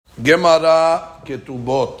Gemara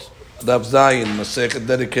Ketubot, Daf Zayin, Masechet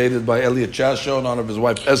dedicated by Elliot Chasho in honor of his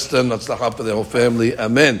wife Esther, and Natzlacha for the whole family.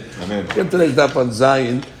 Amen. Amen. Today's Daf on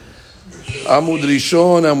Zayin, Amud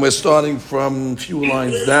Rishon, and we're starting from a few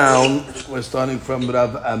lines down. We're starting from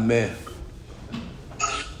Rav Ameh.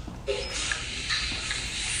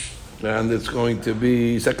 And it's going to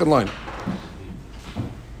be second line.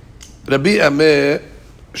 Rabbi Ameh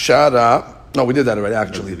Shara. No, we did that already,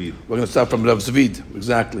 actually. We're going to start from Rav Zvid,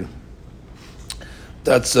 exactly.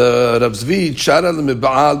 That's Rav Zvid, Shara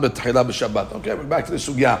l'miba'al b'tchila b'shabbat. Okay, we're back to the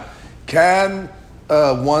sugya. Can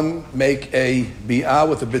one make a bi'ah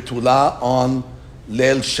with a bitula on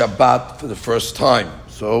Leil Shabbat for the first time?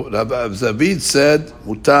 So Rav Zvid said,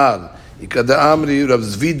 mutar. Ikada amri Rav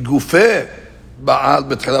Zvid gufeh ba'al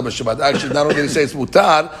b'tchila b'shabbat. Actually, not only did he say it's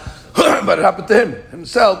mutar, but it happened to him.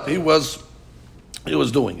 Himself, he was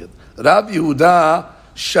doing it. Rav Yehuda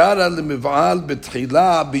shara lemiv'al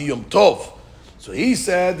betchila biyom tov. So he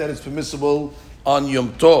said that it's permissible on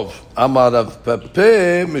Yom Tov. Amar Rav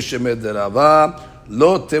Pape mishemed Rava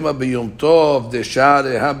lo tema biyom tov de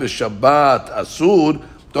shareha b'Shabbat asur.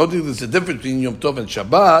 Don't think there's a difference between Yom Tov and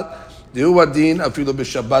Shabbat. Dehu adin afilu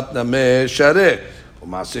b'Shabbat nameh shareh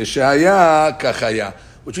u'maseh shaya kachaya.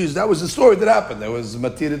 Which is, that was the story that happened. There was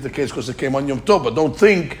matir in the case because it came on Yom Tov, but don't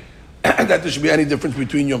think that there should be any difference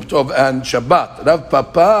between Yom Tov and Shabbat. Rav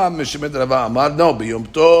Papa Mishemed Rava Amar, no, be Yom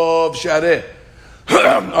Tov Shareh.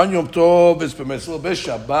 On Yom Tov it's permissible, but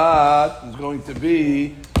Shabbat is going to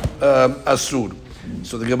be Asur.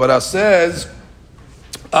 So the Gemara says,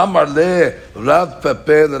 Amar le Rav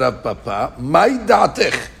Papa Rav Papa, Mai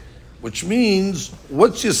Da'atech, which means,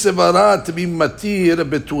 what's your sevara to be matir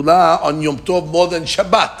betula on Yom Tov more than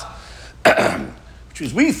Shabbat? Which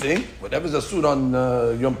is, we think, whatever's asur on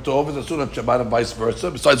Yom Tov is asur on Shabbat and vice versa,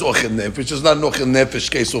 besides Ochel Nefesh. It's not an Ochel Nefesh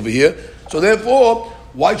case over here. So therefore,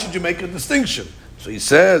 why should you make a distinction? So he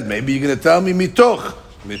says, maybe you're going to tell me mitoch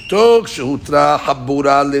shehutra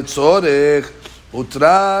habura letzorech,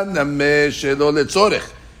 hutra nameh shelo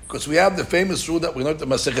letzorech. Because we have the famous rule that we learned in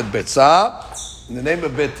Masechet Betzah, in the name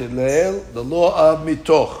of Bet Hillel, the law of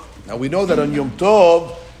mitoch. Now we know that on Yom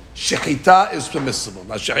Tov, shechita is permissible.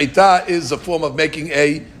 Now shechita is a form of making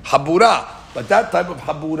a habura, but that type of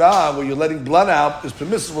habura where you're letting blood out is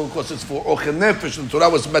permissible because it's for ochel nefesh, and the Torah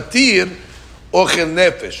was matir ochel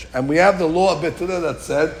nefesh. And we have the law of Bet Hillel that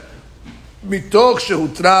said mitoch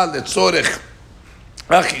shehutra letzorech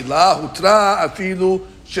achila hutra afilu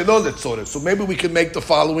shelo letzorech. So maybe we can make the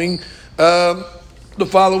following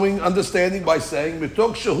understanding by saying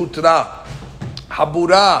mitoch shehutra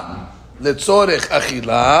habura letzorech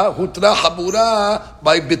achila, hutra habura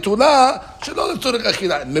by bitula shelo letzorech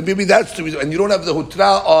achila. Maybe that's the reason. And you don't have the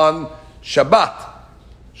hutra on Shabbat.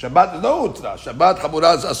 Shabbat is no hutra. Shabbat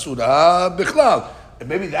habura is asura bichlal. And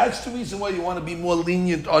maybe that's the reason why you want to be more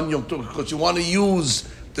lenient on Yom Tov, because you want to use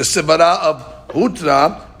the sevara of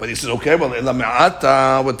hutra. But he says, okay, well, ela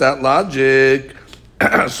me'ata, with that logic.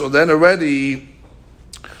 So then already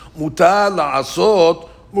mutar la'asot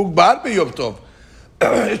mugbar b'Yom Tov.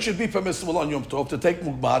 It should be permissible on Yom Tov to take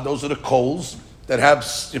mugbar. Those are the coals that have,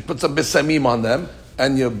 you put some bisamim on them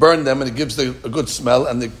and you burn them and it gives a good smell,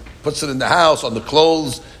 and it puts it in the house on the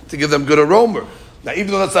clothes to give them good aroma. Now,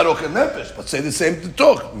 even though that's not ochel nefesh, but say the same to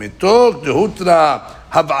talk. Mitoch dehutra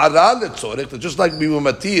hav'ara letzorech, just like we were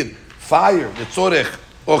matir fire letzorech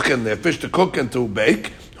ochel nefesh, to cook and to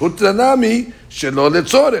bake. Hutra nami shelo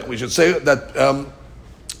letzorech. We should say that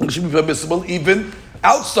it should be permissible even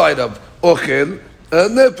outside of ochel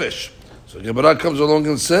nefesh. So Gemara comes along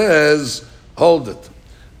and says, hold it.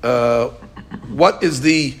 What is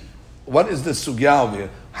the sugya over here?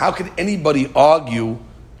 How can anybody argue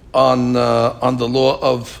on the law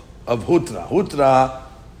of hutra? Hutra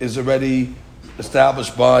is already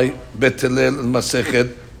established by Bet Hillel and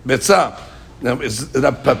Masechet Betzah. Now, is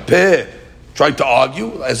Rav Papa trying to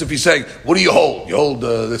argue as if he's saying, what do you hold? You hold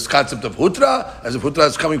this concept of hutra as if hutra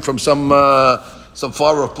is coming from some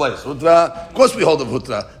far off place. Hutra, of course we hold of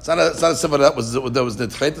hutra. It's not a sevara that was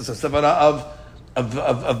nitchet. It's a sevara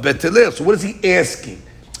of Bet Hillel. So what is he asking?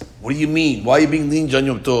 What do you mean? Why are you being lenient on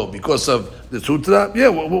Yom Tov? Because of the hutra? Yeah.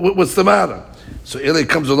 What's the matter? So Eli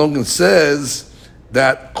comes along and says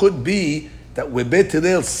that could be that when Bet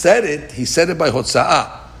Hillel said it, he said it by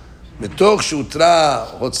hotza'ah. Mitoch shutra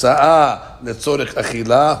hotza'ah letzorech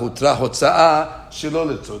achila hutra hotza'ah shelo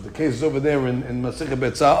letzorech. The cases over there in Masechet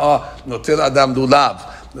Betzah are notel adam lulav,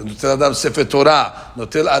 notel adam sefer Torah,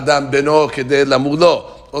 notel adam beno kedei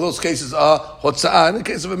lamulo. All those cases are hotza'ah in the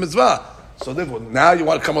case of a mitzvah. So therefore, now you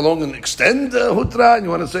want to come along and extend hutra, and you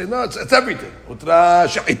want to say, no, it's everything. Hutra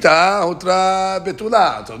sha'ita, hutra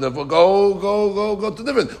betula. So therefore, go to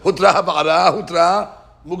different. Hutra ba'ara, hutra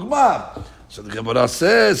mugmar. So the Gemara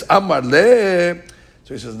says, Amar le.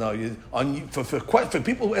 So he says, no, for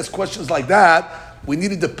people who ask questions like that, we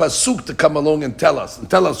needed the pasuk to come along and tell us. And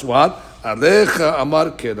tell us what? Alecha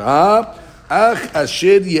amar kera, ach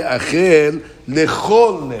asher ye'achel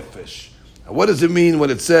lechol nefesh. What does it mean when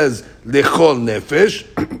it says lechol nefesh?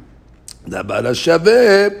 Dabar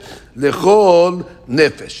hashaveh lechol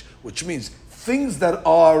nefesh, which means things that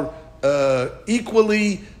are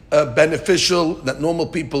equally beneficial that normal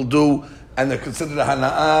people do, and they're considered a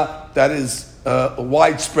hana'ah that is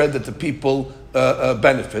widespread that the people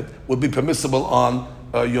benefit, would be permissible on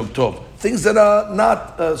Yom Tov. Things that are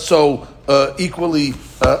not so equally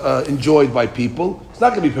enjoyed by people, it's not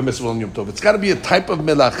going to be permissible on Yom Tov. It's got to be a type of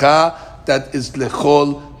melacha that is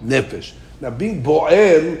lechol nefesh. Now, being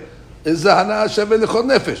bo'el is a hana shaveh lechol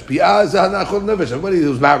nefesh. Bi'ah is a hana lechol nefesh. Everybody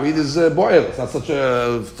who's married is bo'el. It's not such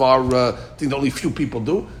a far thing that only few people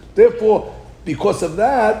do. Therefore, because of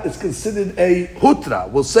that, it's considered a hutra.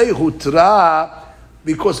 We'll say hutra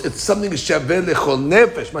because it's something shaveh lechol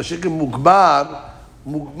nefesh. Mashiach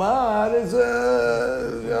mugmar is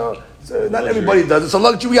not everybody does it. It's a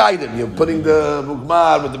luxury item. You're putting the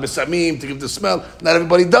mugmar with the besamim to give the smell. Not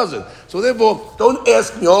everybody does it. So therefore, don't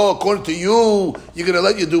ask me, according to you, you're going to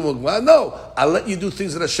let you do mugmar. No, I'll let you do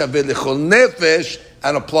things that are shaveh lechol nefesh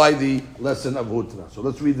and apply the lesson of hutra. So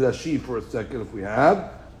let's read Rashi for a second if we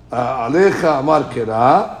have. Alecha amar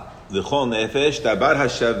kera. לכל נפש, דבר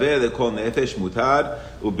השווה לכל נפש מותר,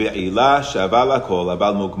 ובעילה שווה לכל,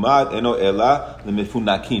 אבל מוגמר אינו אלא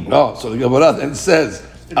למפונקים. No, so the Gemara then says,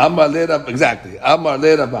 Amar le Rav, exactly, Amar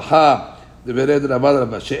le Ravaha, the Bered Rav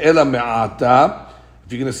Rabba, she'ela me'ata.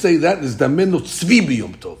 If you're going to say that, there's damenu tzvi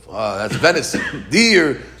b'yom tov. That's venison,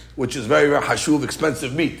 deer, which is very, very hashuv,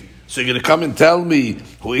 expensive meat. So you're going to come and tell me,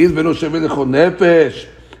 who is beno shaveh lechol nefesh,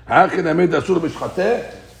 how can I make asur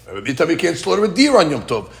b'shchateh? You tell me you can't slaughter a deer on Yom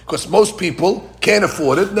Tov because most people can't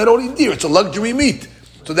afford it and they don't eat deer. It's a luxury meat.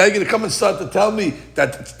 So now you're going to come and start to tell me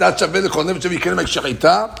that it's not shaveh lechol nefesh, you can't make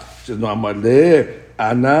shechita? He says, no, amar le,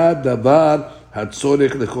 ana davar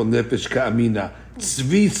hatzorech lechol nefesh ka'amina.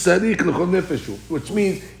 Tzvi sarich lechol nefeshu, which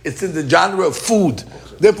means it's in the genre of food.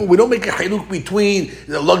 Therefore, we don't make a chiluk between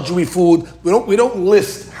the luxury food. We don't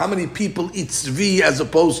list how many people eat tzvi as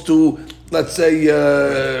opposed to, let's say,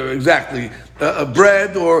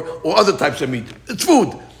 bread or other types of meat. It's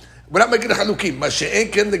food. We're not making a chalukim.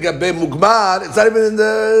 Mashe'en ken legabe mugmar. It's not even in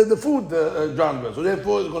the food genre. So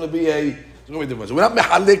therefore, it's going to be different. So we're not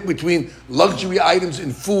mehalik between luxury items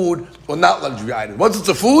in food or not luxury items. Once it's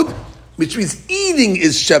a food, which means eating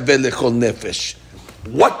is shaveh lechol nefesh.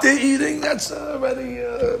 What they're eating, that's already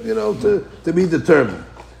to be determined.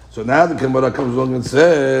 So now the Gemara comes along and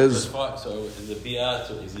says, so in the bi'ah,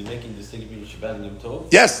 so is he making distinction between Shabbat and Yom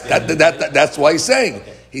Tov? Yes, that's why he's saying.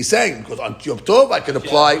 Okay. He's saying, because on Yom Tov I can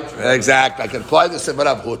apply, exactly, I can apply the Sefer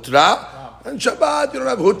of Hutra, and Shabbat you don't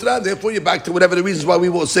have Hutra, therefore you're back to whatever the reasons why we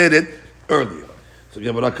will say it earlier. So the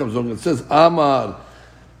Gemara comes along and says, Amar,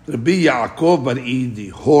 Rabbi Yaakov bar Idi,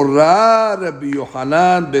 Hora Rabbi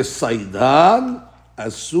Yochanan besaidan,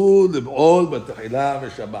 asur lib'ol b'techila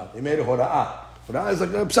v'Shabbat. He made a Hora'ah. Hora'ah is like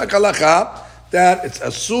a psak halacha, that it's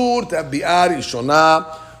asur to have bi'ah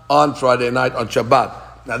rishonah on Friday night, on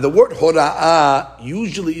Shabbat. Now the word hora'ah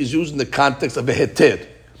usually is used in the context of a heter.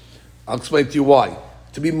 I'll explain to you why.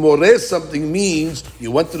 To be moreh something means you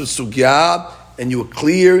went to the sugya and you were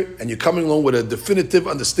clear and you're coming along with a definitive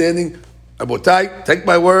understanding. Abotai, take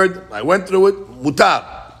my word, I went through it, mutar.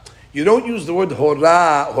 You don't use the word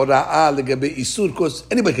hora'ah legabe isur because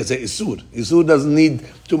anybody can say isur. Isur doesn't need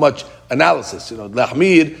too much analysis.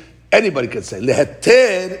 Lahmir, anybody can say.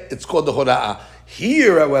 Leheter, it's called the hora'ah.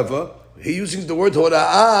 Here, however, he's using the word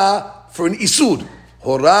hora'ah for an isur.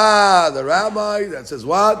 Hora'ah, the rabbi that says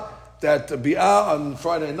what? That bi'ah on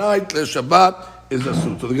Friday night, le Shabbat, is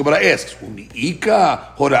asur. So the Gemara asks,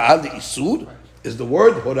 Umi'ika hora'ah the isur? Is the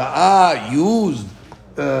word hora'ah used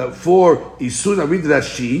for isur? Now read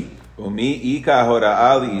Rashi. Umi'ika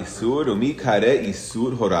hora'ah li isur, umi'kare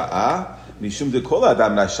isur hora'ah. משום דכל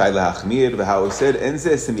אדם רשאי להחמיר, והאוסר אין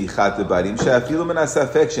זה סמיכת דברים, שאפילו מן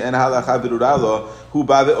הספק שאין ההלכה ברורה לו, הוא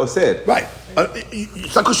בא ואוסר. Right.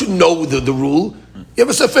 It's not because you know the rule. You have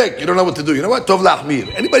a safek. You don't know what to do. You know what? Tov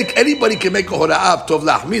lahmir. Anybody can make a hora'ah of tov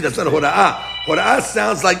lahmir. That's not a hora'ah. Hora'ah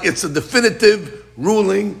sounds like it's a definitive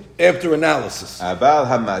ruling after analysis. אבל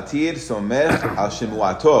המתיר סומך על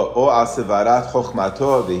שמועתו, או על סברת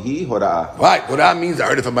חוכמתו, והיא הוראה. Right. Hora'ah means I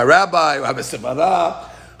heard it from my rabbi, or I have a sevarah.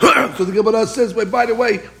 So the Gemara says, well, by the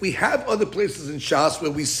way, we have other places in Shas where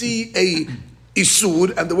we see a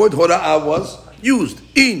isur and the word hora'ah was used.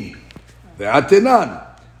 In ve'atenan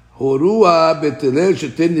horua betelel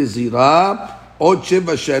sheten nizira od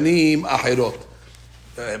sheva shanim acherot.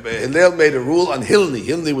 Hillel made a rule on Hilni.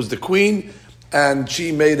 Hilni was the queen, and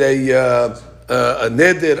she made a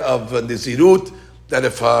neder of nizirut that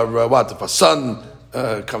if her son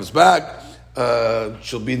comes back,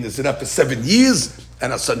 she'll be nizirah for 7 years.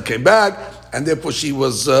 And her son came back, and therefore she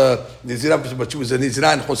was nizirah, but she was a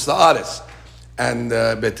nizirah in Chutz La'aretz. And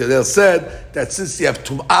Beit Hillel said that since you have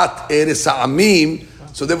Tum'at Eretz Ha'amim,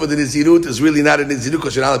 so therefore the nizirut is really not a nizirut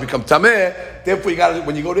because you're not allowed to become tameh. Therefore,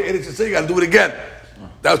 when you go to Eretz Yisrael, you got to do it again.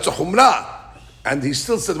 That's a chumrah. And he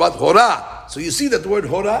still said about horah. So you see that the word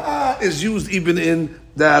horah is used even in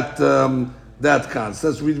that concept.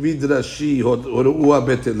 Let's read Rashi, Horuah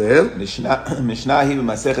Bet Hillel. Mishnah hi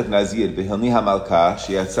b'masechet Nazir, b'Hilni HaMalka,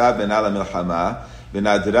 שיצא בנה למלחמה,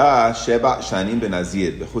 ונדרה 7 שנים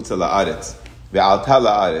בנזיר, בחוץ לארץ, ועלתה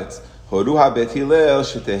לארץ, הורוה בית הלל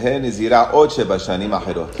שתהא נזירה עוד 7 שנים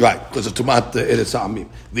אחרות. Right, because of Tumat Eretz Ha'amim.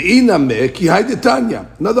 V'inameh ki hay detanya.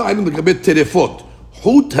 Another item לגבי terefot.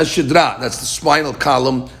 Hut hashidra, that's the spinal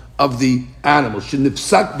column of the animal.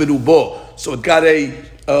 Shenifsak berubo. So it got a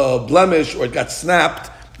blemish or it got snapped,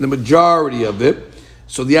 the majority of it.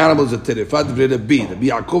 So the animal is a terefat. Rabbi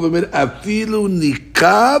Yaakov Amir afilu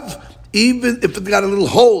nikav, even if it got a little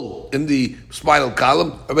hole in the spinal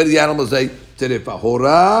column, already the animal is a terefa.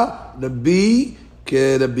 Hora Rabbi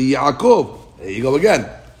ke Rabbi Yaakov. There you go again.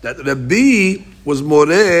 That Rabbi was more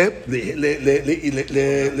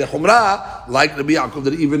lechumra like Rabbi Yaakov,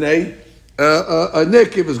 that even a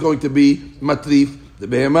nekev is going to be matrif the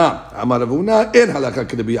behema. Amar Ravuna in halakha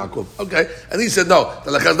ke Rabbi Yaakov. Okay, and he said no, the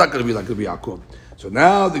halakha is not going to be like Rabbi Yaakov. So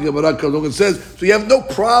now the Gemara comes along and says, so you have no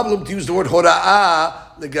problem to use the word hora'ah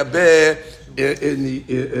legabe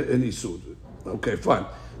in isud. Okay, fine.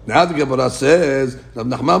 Now the Gemara says, Rav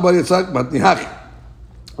Nachman bar Yitzchak bat Nihachi.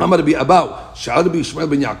 Amar Rabbi Abahu, Sha'ar Rabbi Yishmael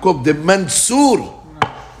ben Yaakov de Mansur.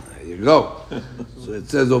 There you go. So it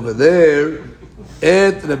says over there,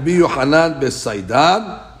 Et Rabbi Yochanan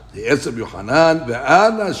besaidan, the Es Rabbi Yochanan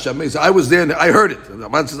ve'ana shamei. So I was there and I heard it. The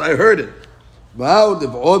man says, I heard it. V'au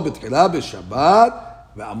dev'od betchila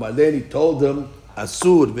b'Shabbat, ve'amalei, he told them,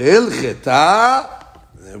 Asur ve'ilcheta.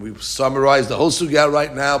 And we summarize the whole sugya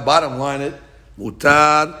right now. Bottom line it,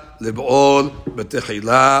 Mutar leb'od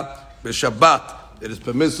betchila b'Shabbat. It is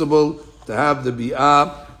permissible to have the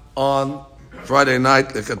bi'ah on Friday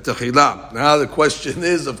night, like a techila. Now the question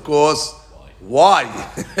is, of course, why?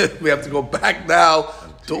 We have to go back now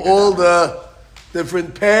to all the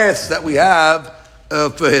different paths that we have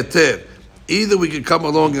for heter. Either we can come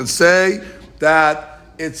along and say that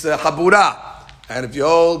it's a habura, and if you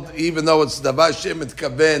hold, even though it's davar shemet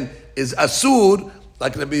kaven is asur,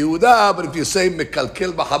 like Rabbi Yehuda, but if you say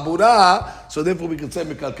mekalkel b'habura, so therefore we can say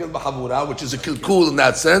mekalkel b'habura, which is a kilkul in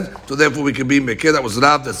that sense. So therefore we can be mekir. That was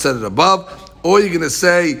Rav that said it above. Or you're going to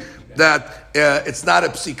say that it's not a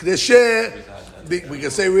psik reshe. We can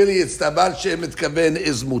say really it's davar shemet kaven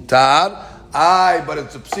is mutar. But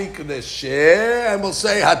it's a psik reshe, and we'll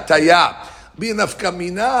say hataya. Be enough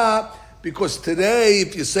kamina, because today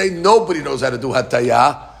if you say nobody knows how to do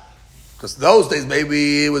hataya. Because those days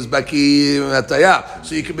maybe it was Baki Hataya.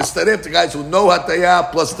 So you can mistaref the guys who know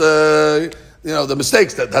Hataya plus the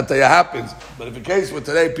mistakes that Hataya happens. But if in case with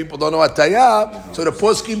today people don't know Hataya, so the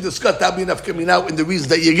poskim discuss that being enough coming out in the reasons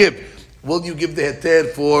that you give. Will you give the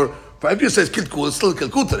heter for if you say kilkul, it's still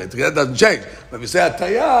kilkul today. That doesn't change. But if you say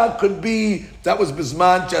Hataya, could be that was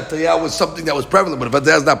Bisman, Hataya was something that was prevalent. But if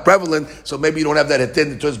Hataya is not prevalent, so maybe you don't have that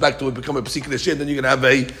heter, it turns back to become a psik shit, then you're going to have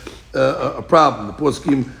a problem. The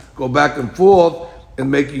poskim go back and forth in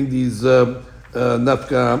making these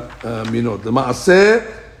nafka minot. The maaseh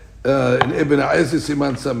in Ibn Ha'esi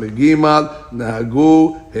Siman Samegimal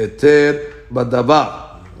Nahagu Heter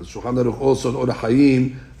Badavar. The Shulchan Aruch also in Orach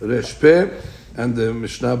Hayim Reshpe and the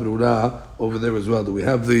Mishnah Berurah over there as well. Do we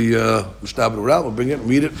have the Mishnah Berurah? We'll bring it and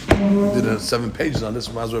read it. We did 7 pages on this.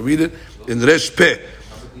 We might as well read it in Reshpe.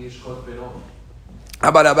 How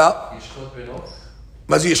about?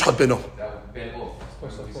 Mazi Yishchot Beno.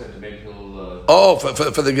 Oh,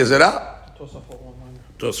 for the Gezerah?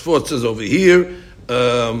 Tosfot says over here,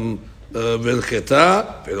 Velcheta,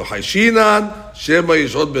 Velo Haishinan, Shema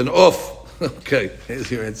Yishchot Ben Of. Okay, here's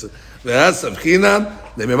your answer. Ve'as Avchinan,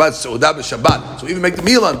 they may have Seudah b'Shabbat. So even make the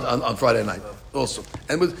meal on Friday night also.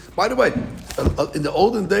 And by the way, in the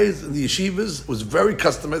olden days, in the yeshivas, it was very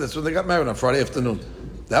customary. That's when they got married on Friday afternoon.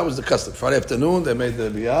 That was the custom. Friday afternoon, they made the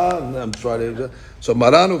biyah, and Friday. So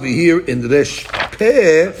Maran over here in Resh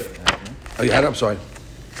Peh. Oh, you had it? I'm sorry.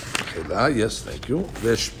 בתחילה, yes, thank you,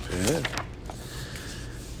 ויש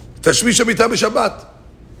תשמיש המיטה בשבת.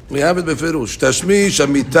 We have it בפירוש. תשמיש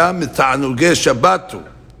המיטה מתענוגי שבת הוא.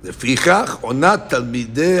 לפיכך, עונת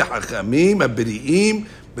תלמידי חכמים הבריאים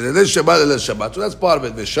בלילי שבת לילי שבת. So that's part of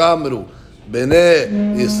it. ושמרו בני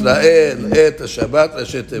ישראל את השבת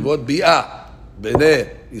ראשי תיבות ביאה. בני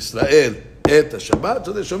ישראל את השבת, so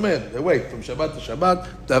they שומר. They wait from שבת לשבת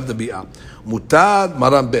to have the ביאה. מותר,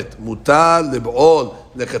 מרן ב', מותר לבעול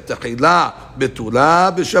לכתחילה בתולה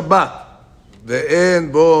בשבת.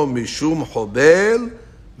 ואין בו משום חובל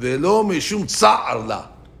ולא משום צער לה.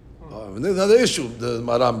 Another issue, the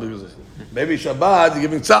Maram. Maybe Shabbat, you're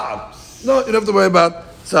giving tza'ar. No, you don't have to worry about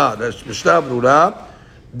tza'ar. That's Mishnah Brura.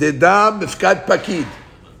 Dedam mifkad pakid.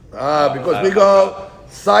 Because we go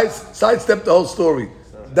sidestep the whole story.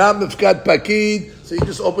 Dam mifkad pakid. So you're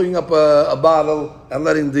just opening up a bottle and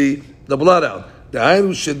letting the blood out.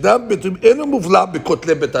 It's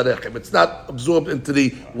not absorbed into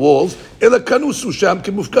the walls. It's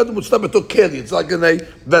like in a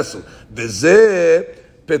vessel.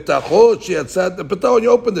 פתחות שיצאת, פתחון, you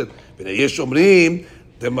opened it. ויש אומרים,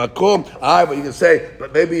 במקום, but you can say,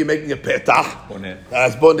 but maybe you're making a פתח.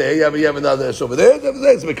 אז בונה, you have another issue over there,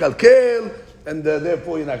 it's מקלקל, and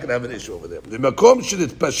therefore you're not going to have an issue over there. במקום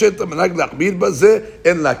שנתפשט המנהג להחמיר בזה,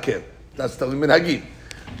 אין להקל. that's תלוי מנהגים.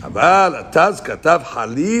 אבל התז כתב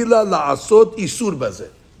חלילה לעשות איסור בזה.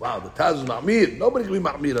 Wow, the Taz is מחמיר. Nobody can be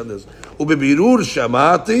מחמיר on this. ובבירור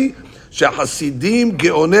שמעתי שהחסידים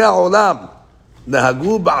גאוני העולם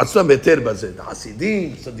נהגו בעצמם היתר בזה.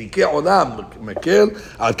 החסידים, צדיקי עולם, מקל,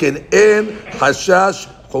 על כן אין חשש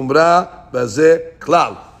חומרה בזה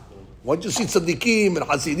כלל. Once you see צדיקים and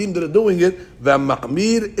חסידים that are doing it,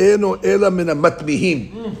 והמחמיר אינו אלא מן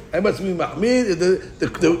המתמיהים. הם עצמם מחמיר,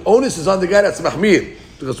 the onus is on the guy that's מחמיר.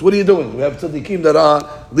 Because what are you doing? We have tzaddikim that are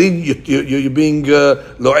you're being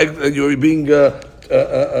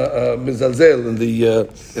mizalzel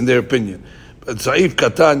in their opinion. Sa'if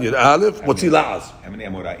Katan Yud Aleph, Motzi La'az. How many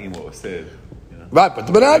Amoraim will say? Right, but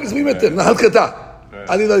the Menag is Mimetir, Nahal Kata.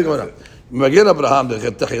 Ali La Gemara. Magir Abraham, the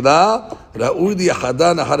Chetachila, Ra'ud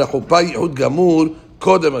Yachadan, Ahara Chuppah, Yehud Gamur,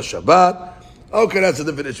 Kodem HaShabbat. Okay, that's a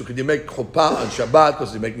different issue. Could you make Chuppah on Shabbat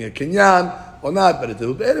because you're making a Kinyan or not? But it's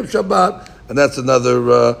Erev Shabbat, and that's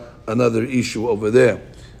another issue over there.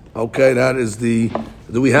 Okay, that is the.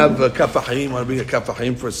 Do we have Kaf HaChaim? I want to bring a Kaf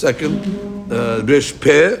HaChaim for a second. Rish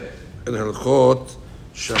Peh. And Hilchot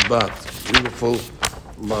Shabbat. Beautiful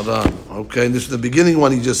Maran. Okay, and this is the beginning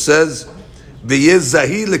one. He just says,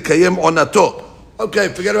 V'yezahi lekayem onato. Okay,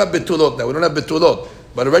 forget about betulot now. We don't have betulot.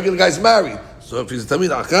 But a regular guy's married. So if he's a Tamid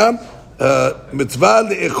Acham, mitzvah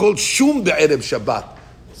le'echol shum be'erev Shabbat.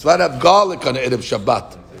 Mitzvah to have garlic on Erev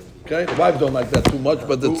Shabbat. Okay, the wives don't like that too much,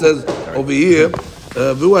 but it says over here,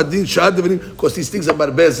 V'hu adin shad devarim, because these things are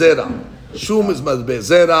marbeh zera. Shum is marbeh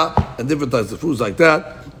zera, and different types of foods like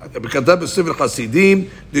that. בכתב בספר חסידים,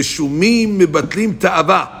 דשומים מבטלים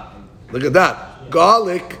תאווה. Look at that.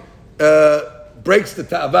 Garlic breaks the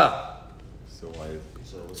תאווה.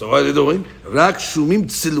 So what are they doing? רק שומים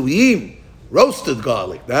צלויים. Roasted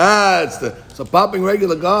garlic. So popping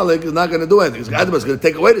regular garlic is not going to do anything. It's going to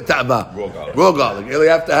take away the תאווה. Raw garlic. You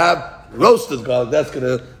have to have roasted garlic. That's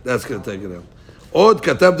going to take it out. עוד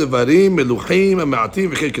כתב דברים, מלוחים, המעטים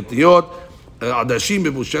וכי קטניות, עדשים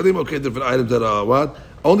מבושלים, okay, different items that are what?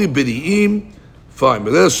 Only b'ri'im, fine.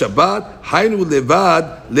 But there's Shabbat, haynu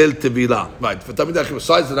levad lel tevilah. Right. For Tamid Achim,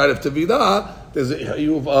 besides the night of tevilah, there's a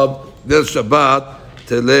hayuv of there's Shabbat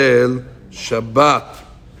telel Shabbat.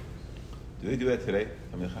 Do they do that today?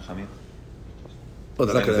 Tamid Chachamim? Oh,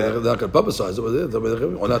 they're not going to publicize it. Tamid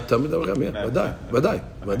Achim, or not Tamid Achim, yeah.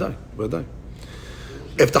 Vadai.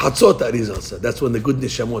 After Chatzot, Arizal said, that's when the good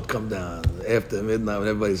Nishamot come down. After midnight, when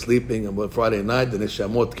everybody's sleeping, and Friday night, the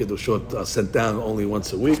Nishamot Kedushot are sent down only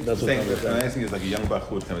once a week. That's what I'm saying. The nice thing is like a young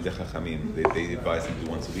Bachur, Tamidei Chachamim, they advise him to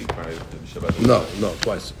do once a week prior to Shabbat. No,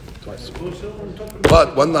 twice.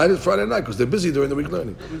 But one night is Friday night, because they're busy during the week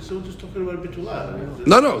learning. We're still just talking about Bitulah.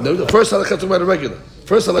 No, the first halakha is talking about a regular.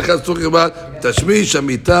 First halakha is talking about Tashmish,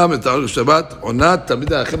 Amitam, and Ta'aruk Shabbat, Onat,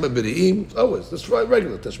 Tamidei Achim, B'ri'im, always. That's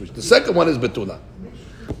regular Tashmish. The second one is Bitulah.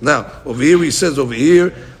 Now, over here he says,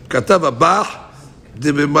 כתב הבח,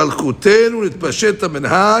 דבמלכותנו נתפשט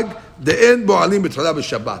המנהג, דאין בועלים בתחילה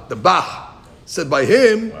בשבת. The Bach said by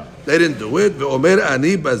him, they didn't do it, ואומר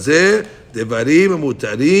אני בזה דברים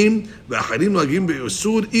המותרים, ואחרים נוהגים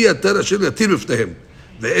באיסור, אי היתר אשר יתיר בפניהם.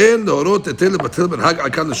 ואין להורות היתר לבטל מנהג על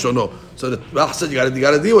כאן לשונו. So the Bach said, you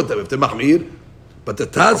got to deal with them, if they're מחמיר. But the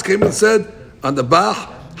Taz came and said, on the Bach,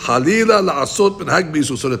 חלילה לעשות מנהג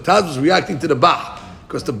באיסור. So the Taz was reacting to the Bach.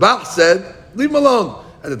 Because the Bach said, leave them alone.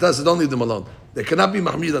 And the Taz said, don't leave them alone. They cannot be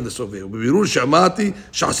mahmir on this over here. בבירור שמעתי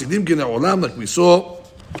שהחסידים כני עולם, like we saw,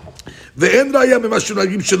 ואין ראיה ממה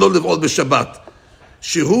שנוהגים שלא לבעול בשבת,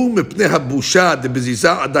 שהוא מפני הבושה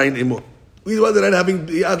דבזיזה עדיין עמו. We know they're not having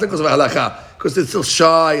halakha because they're still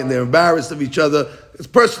shy and they're embarrassed of each other. It's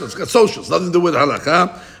personal, it's got social, it's nothing to do with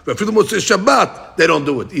halakha. But for the Motzei Shabbat, they don't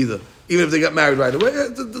do it either. Even if they get married right away,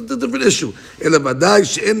 it's a different issue. אלא ודאי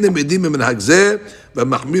שאין למדים ממנהג זה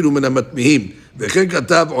והמחמיר הוא מן המטמיעים. וכן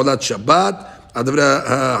כתב עולת שבת, הדבר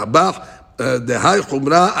הבא, דהי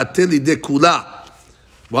חומרה עתה לידי כולה.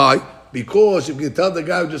 Why? Because if you tell the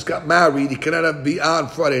guy who just got married, he cannot be on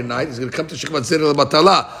Friday night, he's going to come to Shekvat Zera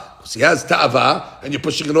Batala. Because he has ta'ava, and you're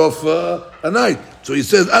pushing it off a night. So he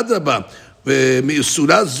says, Adraba,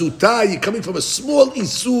 me'isura zuta, you're coming from a small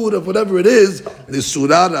isur of whatever it is,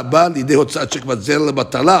 l'isura rabba lidei hotzat Shekvat Zera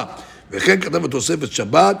Batala. וכן כתב בתוספת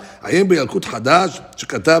שבת, עיין בילקוט חדש,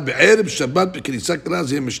 שכתב בערב שבת בכניסה קלה,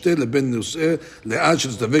 זה יהיה משתה לבן נושא, לאה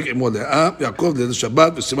שתדבק עמו לאה, יעקב ליד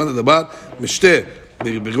שבת, וסימן לדבר, משתה.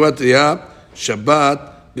 בגבעת ראייה, שבת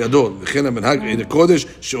גדול. וכן המנהג עין הקודש,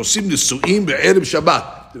 שעושים נישואים בערב שבת.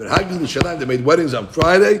 במנהג ירושלים, they made weddings on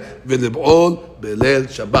Friday, ולבעול בליל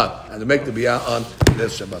שבת. And they make the biyah on ליל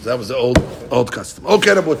שבת. That was the old custom.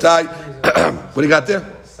 Okay, רבותיי. What do you got there?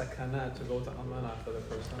 Sakana to go to Almana for the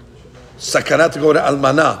first time Sakana to go to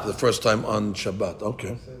Almana for the first time on on Shabbat. Shabbat.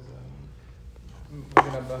 Okay.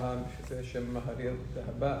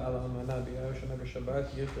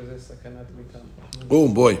 Oh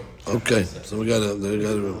boy. Okay. So we got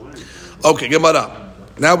to. Okay, Gemara.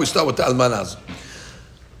 Now we start with the Almanas.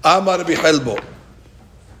 Amar Rabbi Helbo.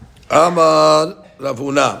 Amar Rav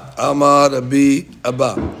Huna. Amar Rabbi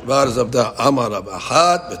Abba. Var Zabda. Amar Rabbi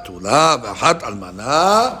Achat Betula. Achat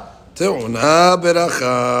Almana. Te'una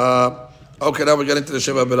Beracha. Okay, now we're getting to the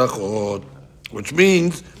Sheva Berachot, which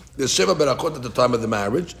means the Sheva Berachot at the time of the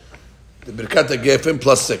marriage, the Birkat Gefen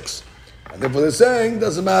plus 6. And therefore they're saying,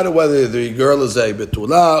 doesn't matter whether the girl is a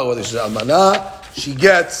Betula or she's Almana, she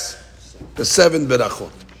gets the 7 Berachot.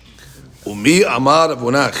 Umi Amar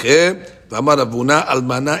Avuna Che, Amar Avuna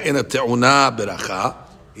Almana ena Te'una Beracha.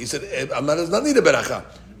 He said, Almana does not need a Beracha.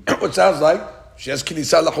 What sounds like, she has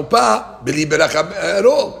Kinisa Lachupa, Bili Beracha at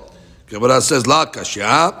all. Gemara says, La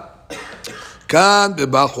Kashya. Kan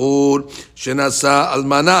bebachur shenasa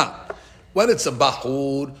almana. When it's a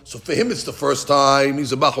bachur, so for him it's the first time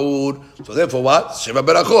he's a bachur. So therefore, what? Sheva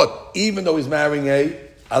berachot. Even though he's marrying a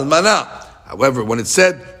almana. However, when it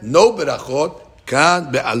said no berachot, kan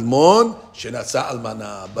be'almon shenasa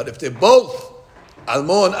almana. But if they're both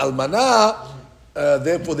almon almana,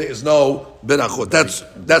 therefore there is no berachot.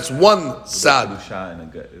 That's one sad.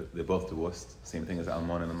 They're both divorced. Same thing as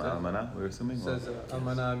Almon and Almana, we're assuming? It says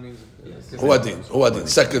Almana means...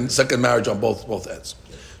 Huadin. Second marriage on both ends.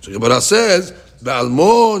 So Gemara says,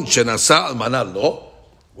 Be'almon shenasa almana lo.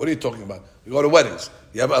 What are you talking about? You go to weddings.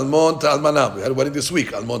 You have Almon to Almana. We had a wedding this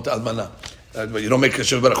week, Almon to Almana. But you don't make a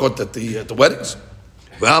Shev Berachot at the weddings.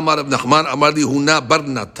 Ve'amar Rav Nachman amar li huna bar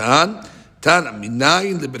Natan tan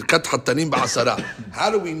minayin leberkat hatanim ba'asara.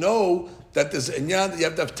 How do we know that there's a inyan, you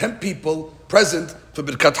have to have 10 people present for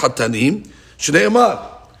Birkat Hatanim? Shneimar,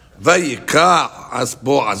 Vayikah, as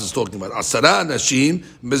Boaz is talking about, Asara Nashim,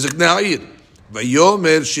 Meziknei Ha'ir,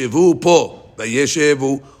 Vayomer Shevu Po,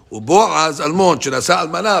 Vayeshevu, Uboaz Almon, Shenasa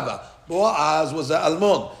Almanava. Boaz was an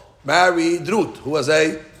Almon, married Ruth, who was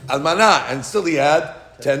a Almana, and still he had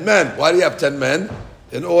 10 men. Why do you have 10 men?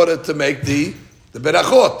 In order to make the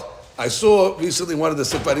Berachot. I saw recently one of the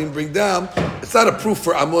Sefarim bring down, it's not a proof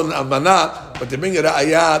for Amun and Almana, but they bring a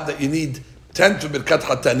ra'ayah that you need 10 for Birkat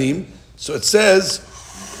Hatanim. So it says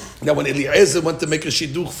that when Eliezer went to make a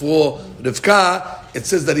shidduch for Rivka, it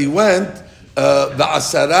says that he went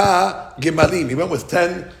va'asara gemalim. He went with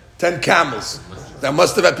 10 camels. That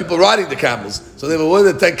must have had people riding the camels. So they were with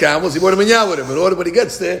the 10 camels. He brought a minyan with him. In order when he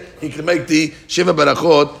gets there, he can make the Shiva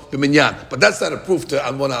Berachot b'minyan. But that's not a proof to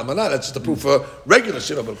Almon and Almanah. That's just a proof for regular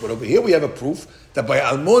Shiva Berachot. Over here we have a proof that by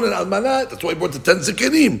Almon and Almanah, that's why he brought the 10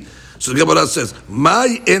 zikanim. So the Gemara says,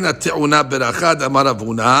 "Mai ena te'una beracha amar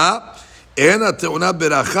Avuna, ena te'una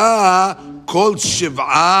beracha kol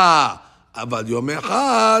shiv'a, aval yom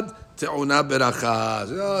echad te'una beracha."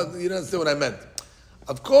 You don't understand what I meant.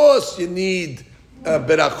 Of course, you need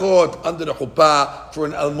berachot under the chuppah for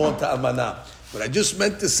an almon to almana. What I just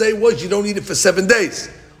meant to say was you don't need it for 7 days.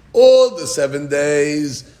 All the 7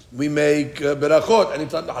 days we make berachot.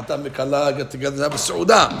 Anytime the hatam mikala get together and have a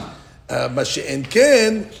seudah. Mashi'en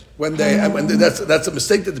ken, that's a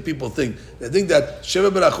mistake that the people think. They think that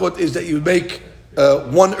sheva berachot is that you make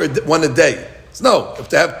one a day. No, if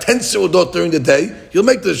they have 10 seudot during the day, you'll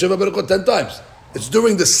make the sheva berachot 10 times. It's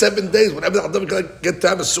during the 7 days, whenever the Adam can get to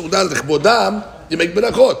have a Su'udah l'chbodam, you make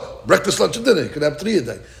berachot. Breakfast, lunch, and dinner. You can have 3 a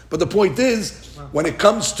day. But the point is, when it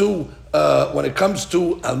comes to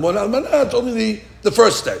almon almanah, it's only the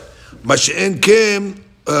first day. Mashe'en kem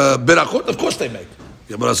berachot, of course they make.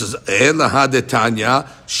 The Gemara says, "Elaha detanya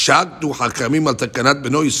shagdu hakamim al takanat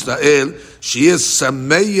beno Yisrael sheyeh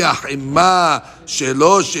sameach ima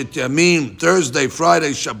sheloshet yamim Thursday,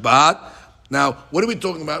 Friday, Shabbat." Now, what are we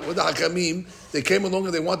talking about? With the hakamim, they came along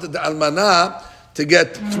and they wanted the almanah to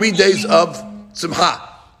get 3 days of simcha,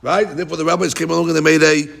 right? And therefore, the rabbis came along and they made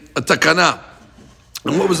a takana.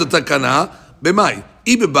 And what was the takana? B'mai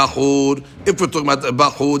ibe bachur. If we're talking about a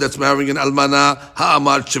bachur that's marrying an almanah,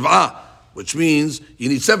 ha'amar shiv'ah, which means you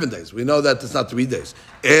need 7 days. We know that it's not 3 days.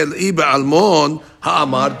 El ibe almon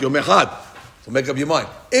ha'amar yom echad. So make up your mind.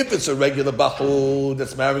 If it's a regular bachur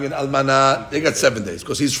that's marrying an almanah, they got 7 days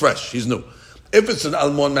because he's fresh, he's new. If it's an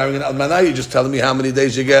almon marrying an almanah, you're just telling me how many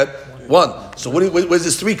days you get? 1. So where's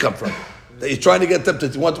this 3 come from? That you're trying to get them to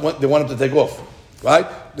they want him to take off, right?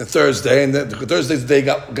 The Thursday, and the Thursday's the day he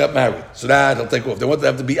got married. So that he'll take off. They want to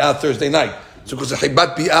have to be out Thursday night. So because of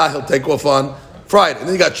hibat bi'ah, he'll take off on Friday. And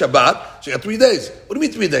then you got Shabbat, so you got 3 days. What do you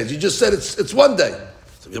mean 3 days? You just said it's 1 day.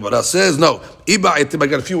 So Gemara says, no. I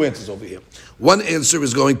got a few answers over here. One answer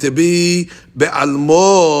is going to be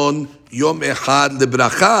be'almon yom echad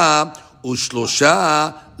lebracha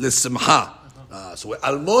u'shlosha lesimcha. So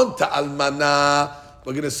almon ta'almana,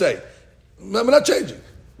 we're going to say, we're not changing.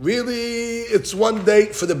 Really, it's 1 day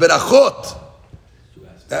for the berachot.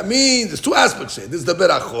 That means there's 2 aspects here. There's the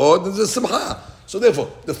berachot, and there's the simcha. So therefore,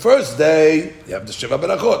 the first day, you have the shiva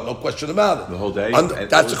berachot, no question about it. The whole day?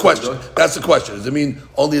 That's the question. That's the question. Does it mean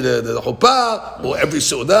only the chuppah, or every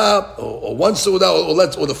seudah, or one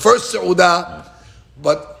seudah, or the first seudah?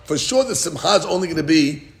 But for sure, the simcha is only going to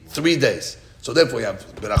be 3 days. So therefore, you have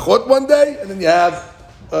berachot 1 day, and then you have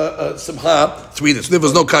simcha 3 days. So there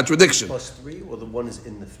was no contradiction. Plus 3, or the 1 is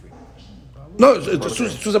in the 3? No, it's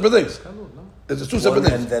two separate things. It's 2 separate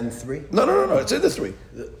things. And then 3? No. It's in the 3.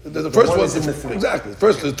 The first one is in the 3. Exactly.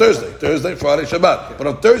 First is Thursday, Friday, Shabbat. But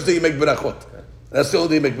on Thursday you make berachot. That's the only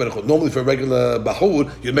day you make berachot. Normally for a regular bahur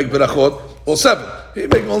you make berachot all 7. You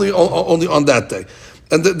make only on that day,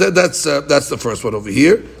 and that's the first one over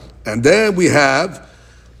here. And then we have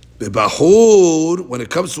the bahur. When it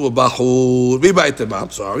comes to a bahur,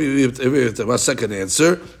 second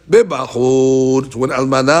answer. Bahur to an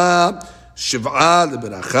almanah shiv'ah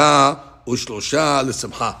leberacha u'shlosha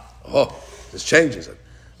lesimcha. Oh, this changes it.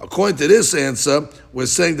 According to this answer, we're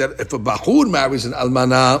saying that if a bahur marries an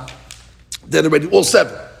almanah, then already all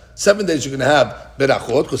 7 days you're going to have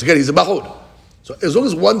berachot, because again he's a bahur. So as long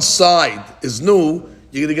as one side is new,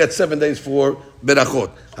 you're going to get 7 days for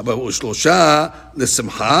berachot. How about u'shlosha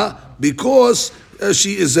lesimcha? Because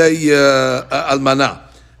she is a almanah,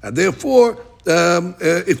 and therefore,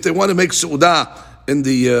 if they want to make seudah in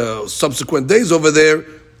the subsequent days over there,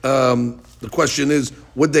 the question is,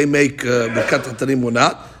 would they make Birkat HaTanim or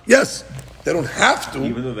not? Yes, they don't have to,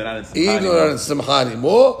 even though they're not in simcha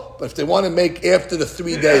anymore. But if they want to make after the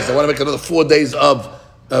 3 days, they want to make another 4 days of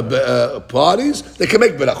parties, they can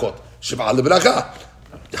make berachot. Shiv'ah lebracha.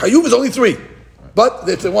 Hayuv is only 3, but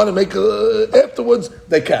if they want to make afterwards,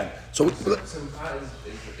 they can. So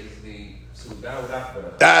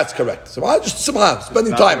that's correct. So I just simcha,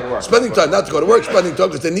 spending time, not to go to work, spending time,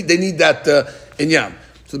 because they need that inyan.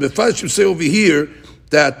 So the Mefarshim say over here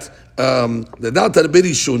that the Da'at Rabbi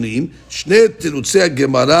Rishonim shnei tirutzei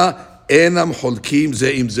Gemara enam cholkim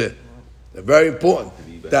ze im ze. They're very important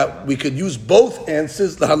that we could use both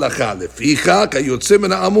answers lahalacha. Leficha kayotze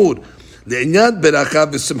min ha'amur le'inyan beracha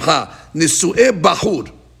v'simcha nisu'e bachur.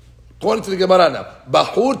 According to the Gemara now,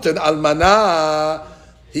 bachur ten almanah,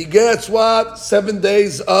 he gets what? 7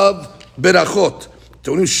 days of berachot.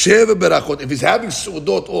 If he's having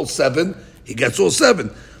su'udot all 7, he gets all 7.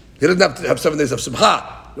 He doesn't have to have 7 days of simcha.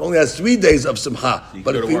 He only has 3 days of simcha.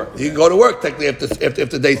 But if he can go to work technically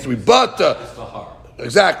after day 3. But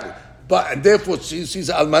exactly. But and therefore she's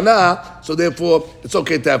almanah, so therefore it's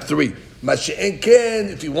okay to have 3. Mashe'en ken,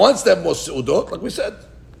 if he wants to have more su'udot, like we said.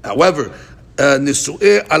 However,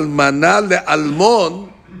 nisu'e almanah le'almon,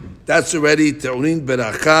 that's already te'unin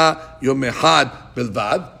beracha yom echad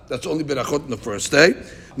bilvad. That's only berachot on the first day.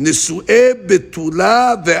 Nisu'e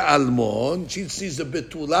betula ve'almon. She sees the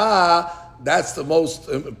betula. That's the most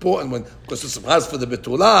important one, because it's has for the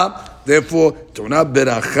betula. Therefore, te'una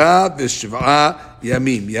beracha ve'shiv'a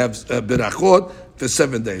yamim. You have berachot for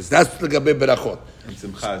 7 days. That's the gabe berachot.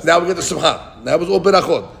 Now we get the simcha. That was all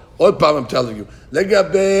berachot. All time I'm telling you.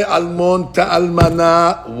 Legabe almon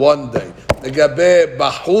ta'almana 1 day. Legabe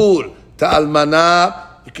bahur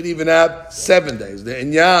ta'almana you can even have 7 days. The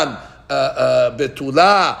inyan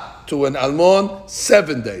betula to an almon,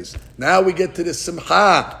 7 days. Now we get to the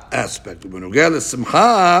simcha aspect. When we get to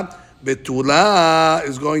simcha, betula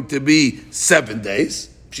is going to be 7 days.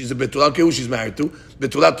 She's a betula. Okay, who she's married to?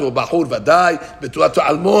 Betula to a bahur vadai. Betula to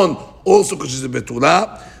almon also because she's a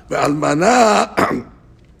betula. Ve'almana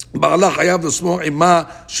ba'ala chayav l'smo ima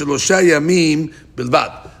shelosha yamim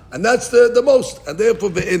bilvad. And that's the most. And therefore,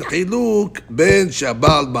 ve'en chiluk ben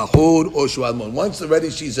shabal bahur or shu almon. Once already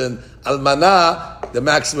she's an almana, the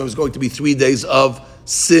maximum is going to be 3 days of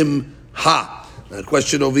simcha. Now the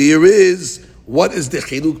question over here is, what is the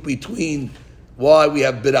chiluk between why we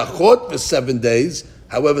have birachot for 7 days?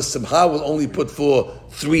 However, simcha will only put for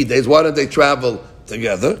 3 days. Why don't they travel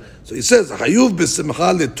together? So he says, "Hayuv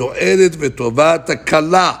b'simcha leto'eret v'tovat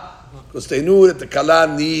kala," because they knew that the kala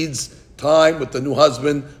needs time with the new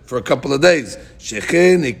husband for a couple of days.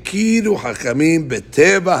 Shechen ekiru hachamim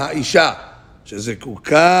beteva ha'isha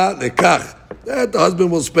shezekuka lekach. That the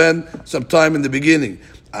husband will spend some time in the beginning.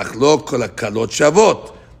 Ach lo kol hakalot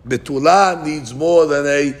shavot. Betula needs more than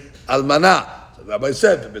a almana. Rabbi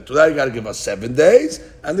said, the Betula, you got to give her 7 days,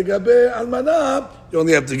 and the Gabe Almanah, you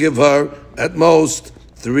only have to give her at most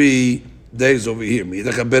 3 days over here.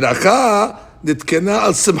 That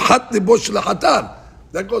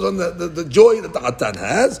goes on the joy that the Hatan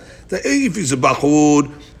has. That if he's a Bahud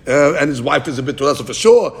and his wife is a Betula, so for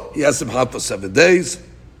sure he has simcha for 7 days.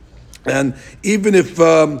 And even if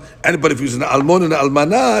anybody, if he's an Almon and an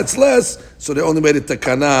Almanah, it's less, so they only made it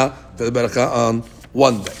Takana for the Barakah on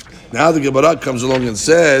 1 day. Now the Gemara comes along and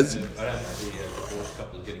says,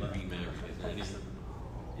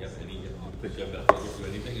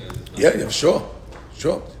 yeah, sure.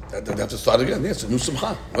 They have to start again. Yes, a new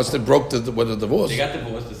simcha. Once they broke the divorce, they got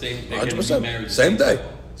divorced the same. 100%. Same day.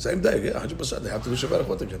 Yeah, 100%. They have to do Shabbat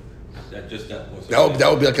Berachot again. That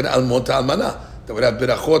would be like an almon to almana. They would have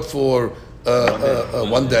berachot for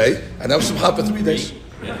 1 day and have simcha for 3 days.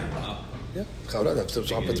 Yeah, have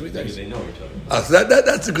simcha for 3 days. They know each other.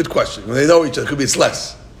 That's a good question. When they know each other, it could be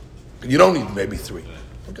less. You don't need maybe 3.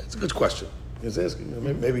 Okay, it's a good question. He's asking,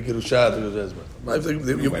 maybe Gerusha.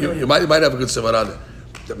 You might have a good sevarad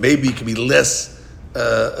that maybe it can be less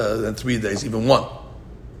than 3 days, even 1.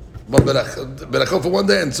 One berachot for 1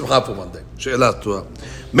 day and simcha for 1 day. She'elah tuah.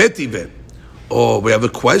 Metive. Oh, we have a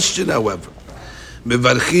question, however.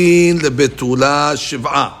 Mevarchin lebetula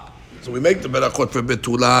shiv'ah. So we make the berachot for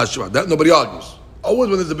betula shiv'ah. That nobody argues. Always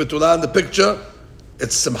when there's a betula in the picture,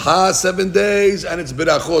 it's simcha 7 days and it's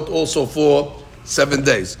berachot also for 7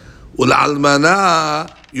 days. Ul'almana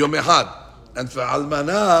yom echad. And for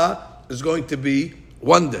almana is going to be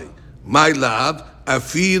 1 day. My love,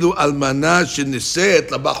 afilu almana sheniset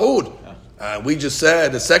labahud. We just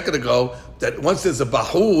said a second ago that once there's a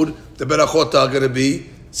bahud, the berachot are going to be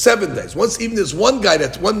 7 days. Once even there's one guy,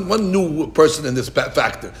 that's one new person in this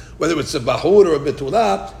factor, whether it's a bahud or a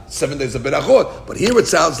betula, 7 days of berachot. But here it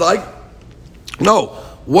sounds like, no,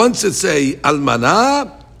 once it's a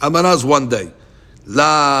almana is 1 day.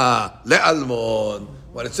 La le'almon.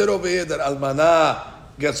 When it said over here that almana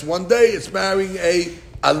gets 1 day, it's marrying a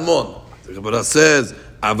almon. The Gemara says,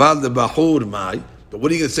 aval lebahur mai. But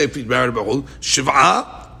what are you going to say if he's married a bahur?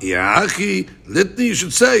 Shiv'ah. Yachi, litni, you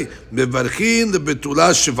should say, mevarchin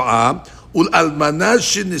lebetula shiv'ah, ul almana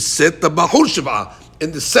sheniset bahur shiv'ah.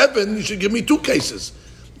 In the 7, you should give me 2 cases.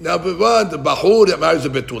 Now, the bahur that marries a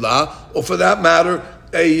betula, or for that matter,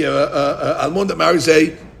 a almon that marries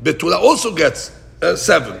a betula also gets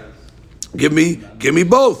 7. Give me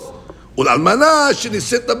both. Ul almana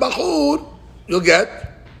sheniset bahur, you'll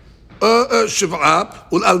get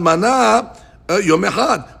shiv'ah. Ul almana yom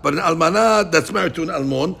echad. But an almana that's married to an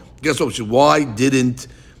almon, guess what? Why didn't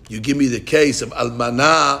you give me the case of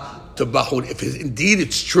almana to bahur? If indeed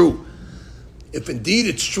it's true,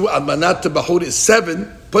 almana to bahur is 7.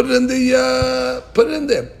 Put it in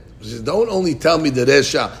there. Don't only tell me the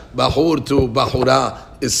resha bahur to bahura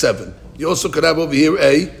is 7. You also could have over here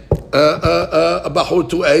a bahur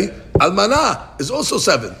to a almana is also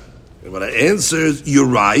 7. And when I answers, you're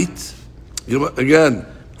right.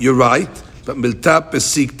 You're right. But milta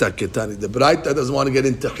pesikta ketani. The Braita doesn't want to get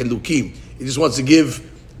into chilukim. He just wants to give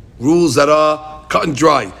rules that are cut and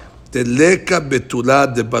dry. Teleka betula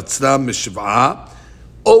de batzra mishvah.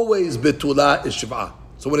 Always betula is shivah.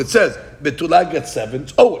 So when it says betula gets 7,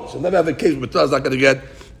 it's always. So never have a case where betula is not going to get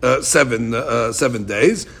 7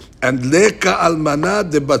 days. And leka almana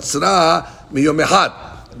de batzra miyom echad.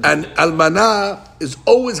 And almana is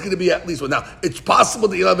always going to be at least 1. Now, it's possible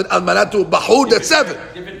that you'll have an almana to a bahud that's 7.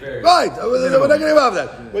 Right. We're not going to have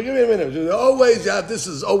that. We'll give you a minute. Always, this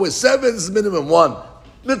is always 7, this is minimum 1.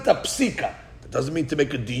 Milta psika. It doesn't mean to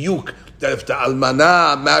make a diuk that if the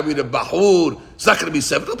almana married a bahur, it's not going to be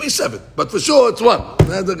 7. It'll be 7, but for sure it's 1.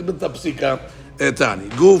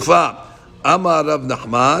 Gufa Amar Rav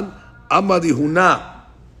Nachman Amar Yehuna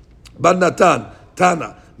Bar Natan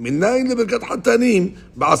Tana Minayin leBirkat Hatanim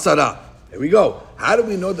ba'asara. Here we go. How do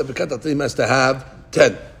we know that Birkat Hatanim has to have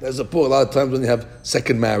 10? There's a lot of times when you have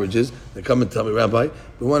second marriages, they come and tell me, Rabbi,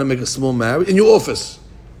 we want to make a small marriage in your office.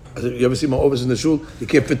 I said, you ever see my office in the shul? You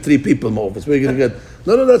can't fit 3 people in my office. Where are you going to get?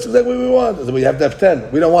 No, that's exactly what we want. I said, well, you have to have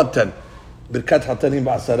 10. We don't want 10. Birkat Hatanim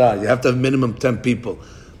ba'asara. You have to have minimum 10 people.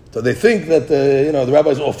 So they think that, the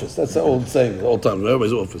rabbi's office. That's the old saying, the old time, the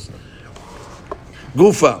rabbi's office.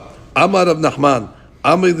 Gufa, Amar Rav Nachman,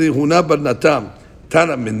 Amar Yehuna Bar Natan,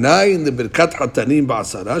 Tana Minayin the Birkat Hatanim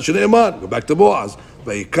ba'asara, Shneimar, go back to Boaz,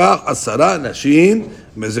 Vayikach asara nashin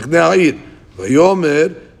mezeknei ha'ir,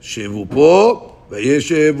 Vayomer, Shevu po,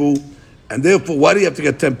 Vayeshevu. And therefore, why do you have to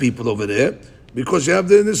get 10 people over there? Because you have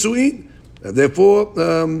the Nisuin. And therefore,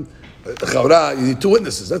 you need 2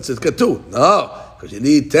 witnesses. That's it, get 2. No. Because you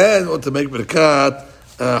need 10 or to make Birkat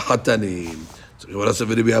Hatanim. So you want to say,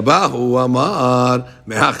 Rabbi Abahu Amar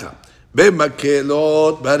Mehacha.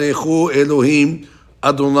 B'makelot barechu Elohim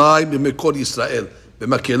Adonai b'mekor Yisrael.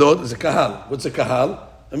 B'makelot is a kahal. What's a kahal?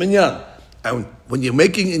 A minyan. And when you're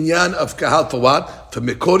making inyan of kahal for what? For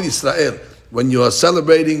mekor Yisrael. When you are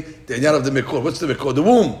celebrating the inyan of the mekor. What's the mekor? The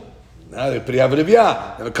womb. Now the Priya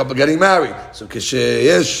V'Rivya. Have a couple getting married. So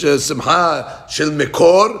ksheyesh simcha shel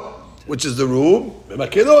mekor, which is the room,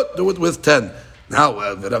 do it with 10. Now,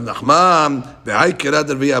 Rav Nachman,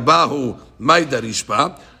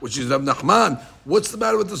 which is Rav Nachman, what's the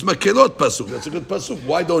matter with this Makelot pasuk? That's a good pasuk.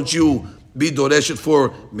 Why don't you be doreshet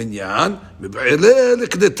for minyan?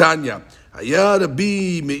 היה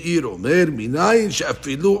רבי מאיר אומר, מניין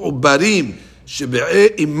שאפילו עוברים שבעי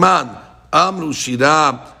אימן אמרו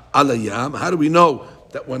שירה על הים. How do we know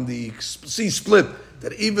that when the sea split,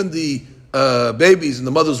 that even the babies in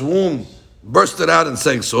the mother's womb bursted out and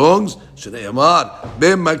sang songs? Shneimar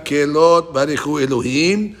b'makelot barechu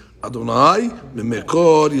Elohim Adonai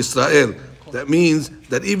b'mekor Yisrael. That means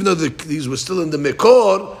that even though these were still in the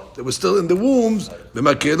mekor, they were still in the wombs.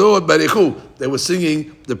 B'makelot barechu, they were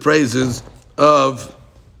singing the praises of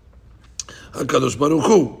Hakadosh Baruch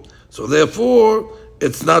Hu. So therefore,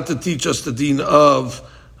 it's not to teach us the deen of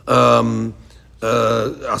asara.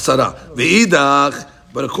 Ve'idach.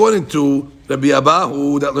 But according to Rabbi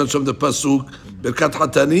Abahu, that learns from the pasuk Birkat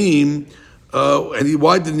Hatanim,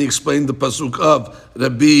 why didn't he explain the pasuk of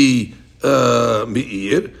Rabbi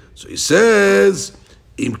Meir? So he says,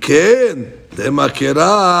 Im ken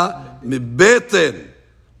lemakera mibeten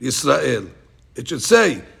Yisrael. It should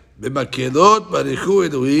say, B'makelot barechu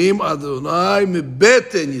Elohim Adonai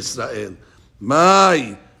mibeten Yisrael.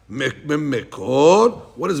 Mai Mekor.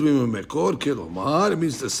 What does it mean Mekor? Kilomar. It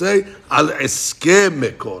means to say al eskem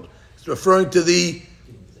Mekor. It's referring to the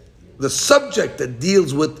subject that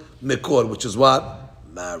deals with Mekor, which is what?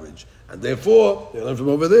 Marriage. And therefore, they learn from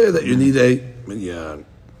over there that you need a minyan.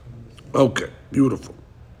 Okay, beautiful.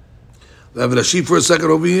 We have Rashi for a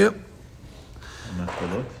second over here.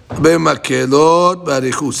 B'makelot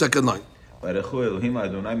barechu. Second line. barechu Elohim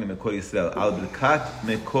Adonai ממקור ישראל. על ברכת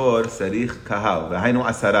מקור צריך קהל, והיינו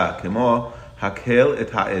 10, כמו הקהל את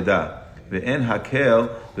העדה, ואין הקהל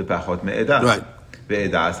בפחות מעדה. Right.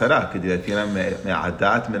 בעדה 10, כדי לפי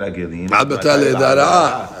מעדת מרגלים. על בתל לעדה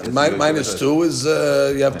רעה. Minus 2 is,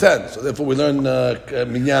 you have 10. So therefore we learn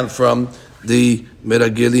minyan from the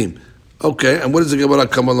meragelim. Okay, and what does the Gemara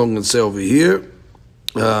come along and say over here?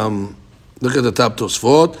 Look at the top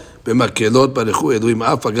Tosfot. במקהלות ברכו אלוהים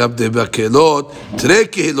אף אגב במקהלות תרי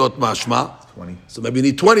קהילות משמע. So maybe you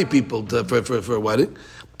need 20 people for a wedding.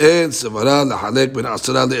 אין סברה לחלק בין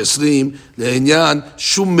 10 ל-20 לעניין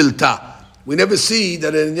שום מלטה. We never see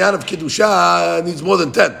that an inyan of Kiddusha needs more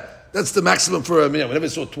than 10. That's the maximum for a minyan. We never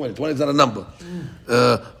saw 20. 20 is not a number.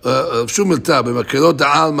 שום מלטה במקהלות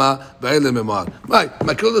העלמא באלה ממר. Right,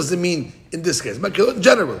 מקהלות doesn't mean in this case. מקהלות in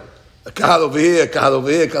general. A kahal over here, a kahal over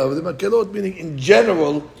here, a kahal over there. Makhelot, meaning in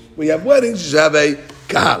general, we have weddings, you should have a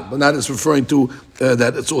kahal. But not it's referring to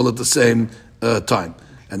that it's all at the same time.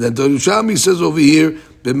 And then the Yerushalmi says over here,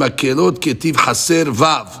 b'makelot ketiv haser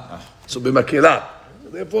vav. So b'makelat.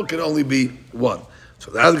 Therefore, it can only be one. So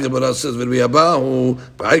the other Gemara says, Rabbi Abahu,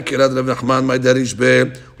 b'aykerat Rav Nachman ma'idarish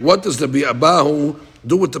be. What does Rabbi Abahu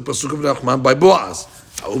do with the pasuk of Rav Nachman by Boaz?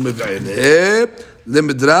 Ha'u mev'eleh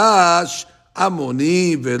lemidrash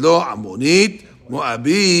Amoni velo Amonit,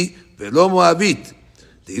 Moabi velo Moabit.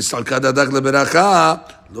 The Yisrael dadak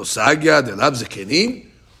leberacha lo sagya de lav zekenim.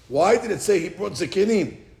 Why did it say he brought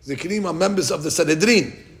zekenim? Zekenim are members of the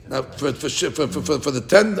Sanhedrin. Now, for the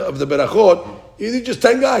 10 of the berachot, you need just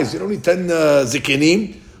 10 guys. You don't need 10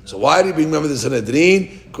 zikinim. So why did he bring members of the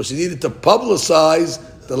Sanhedrin? Because he needed to publicize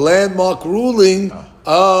the landmark ruling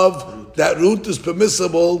of that root is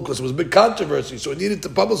permissible, because it was a big controversy. So he needed to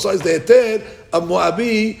publicize the heter of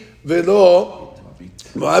Moabi velo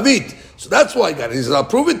Moabit. So that's why I got it. He said, I'll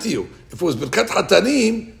prove it to you. If it was Birkat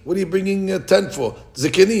Hatanim, what are you bringing 10 for?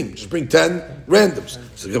 Zikinim. Just bring 10 randoms.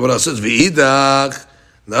 So the Gemara says, V'idach.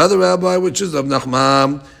 Another rabbi, which is Rav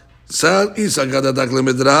Nachman,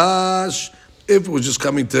 if it was just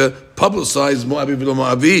coming to publicize Moabi v'lo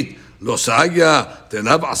Moabit, lo sagya,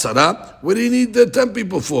 tenav asara, what do you need 10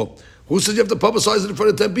 people for? Who said you have to publicize it in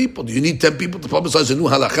front of 10 people? Do you need 10 people to publicize a new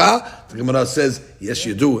halakha? The Gemara says, yes,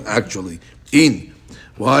 you do, actually.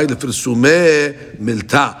 Why? L'firsumeh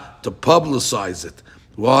milta, to publicize it.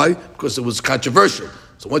 Why? Because it was controversial.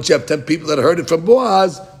 So once you have 10 people that heard it from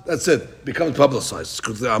Boaz, that's it. It becomes publicized.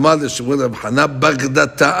 Because the Amal Shmuel of Hana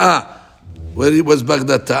Baghdad Ta'a. Where he was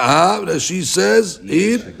Baghdad Ta'a, she says,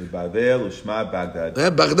 Baghdad.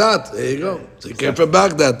 There you go. So he came from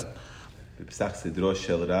Baghdad. Okay,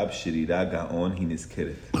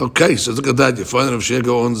 so look at that. You find Rav Shir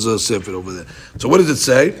Gaon's sefer over there. So what does it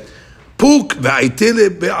say? Puk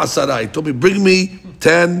ve'aitele be'asara. He told me, bring me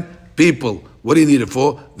 10 people. What do you need it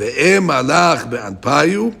for? Ve'em alach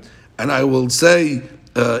be'anpayu. And I will say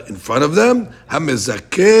in front of them,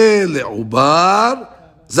 hamezakeh le'ubar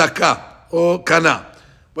zakah or kana.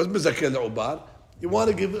 What's mezakeh le'ubar? You want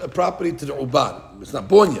to give a property to the ubar. It's not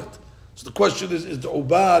born yet. So the question is the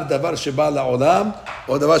ubar davar sheba la'olam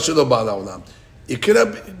or davar shelo ba la'olam?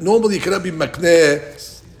 Normally you cannot be makneh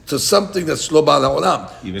to something that's lo ba la'olam.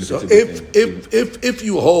 So if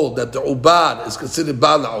you hold that the ubar is considered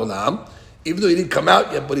ba la'olam, even though he didn't come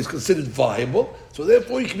out yet, but he's considered viable, so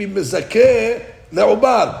therefore you can be mezakeh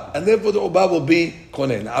le'ubar, and therefore the ubar will be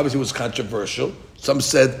koneh. Now obviously it was controversial. Some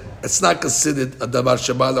said it's not considered a davar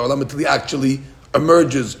sheba la'olam until he actually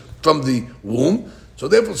emerges from the womb. So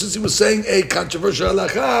therefore, since he was saying a controversial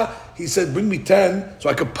halakha, he said, bring me 10 so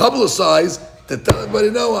I can publicize to tell everybody,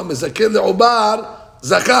 no, I'm mezakeh le'ubar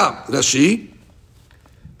zakah. Rashi.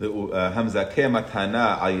 Hamzakeh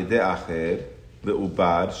matana al yedei acher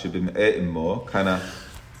le'ubar shebim'eh immo kana.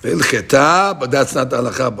 Ve'ilcheta, but that's not the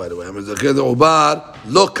halakha, by the way. Hamzakeh le'ubar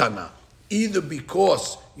lo kana. Either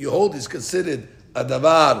because you hold is considered a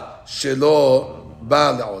davar shelo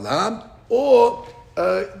ba le'olam, or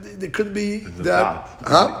there could be that.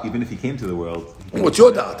 Even if he came to the world. It's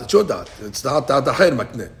your da'at. It's your da'at. It's da'at ha'ir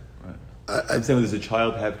makneh. I'm saying, does a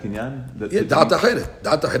child have kinyan? Yeah, da'at ha'ir.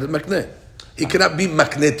 Da'at ha'ir makneh. He cannot be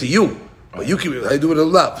makneh to you, but you can. I do it a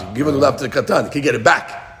love. You give it a love to the katan. He can get it back.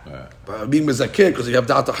 But being mezakeh because you have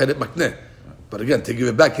da'at ha'ir makneh. But again, to give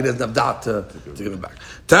it back, he doesn't have da'at to give it back.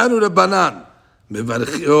 Tanu Rabbanan.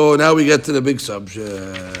 Oh, now we get to the big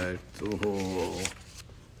subject. Oh,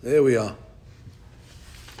 there we are.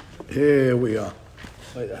 Here we are.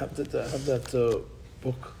 Wait, I have that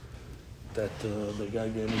book that the guy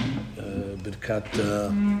gave me, Birkat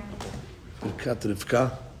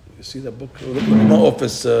Rivka. You see that book? Look in my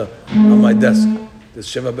office on my desk. This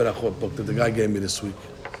Sheva Berachot book that the guy gave me this week.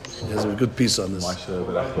 He has a good piece on this.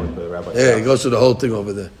 Yeah, he goes through the whole thing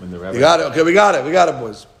over there. You got it. Okay, we got it,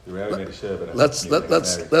 boys. Let's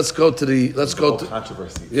go to the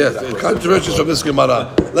controversy. Yes, the controversy from this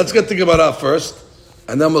Gemara. Let's get the Gemara first.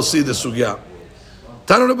 And then we'll see the sugya.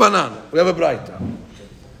 Tanu Rabbanan, we have a braita.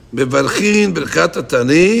 Mevarchin birkat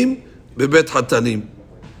hatanim bebet hatanim.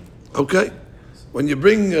 Okay, when you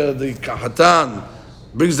bring the hatan,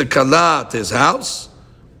 brings the kala to his house,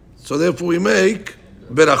 so therefore we make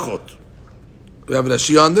berachot. We have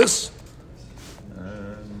Rashi on this.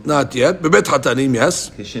 Not yet. Bebet hatanim, yes.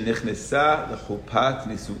 Kishenechnesa lechupat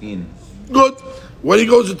nisuin. Good. When he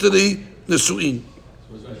goes into the nisuin.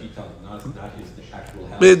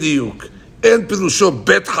 Bediuk. En pirusho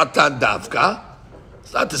bet hatan davka.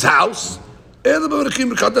 It's not his house. En mevarchin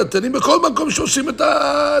birkat hatanim b'kol makom shosim et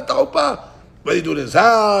ha'chuppah. Whether you do it in his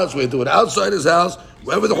house, whether you do it outside his house,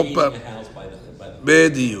 wherever the chuppah.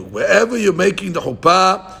 Bediuk. Wherever you're making the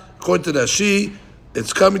chuppah, according to Rashi,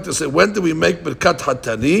 it's coming to say, when do we make birkat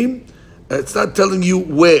hatanim? It's not telling you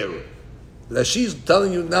where. Rashi is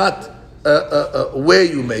telling you not where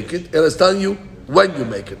you make it, and it's telling you when you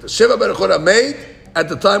make it. The Sheva Berachot are made at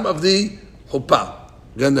the time of the chuppah.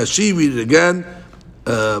 Again, Rashi, read it again.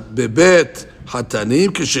 Bebet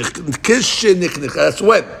hatanim kisheneknecha. That's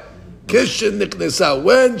when. Kisheneknesa.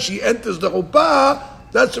 When she enters the chuppah,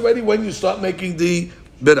 that's already when you start making the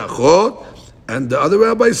berachot. And the other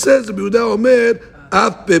rabbi says, the Yehuda Omer,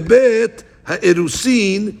 af bebet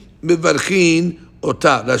ha'erusin mevarchin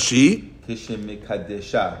ota. Rashi.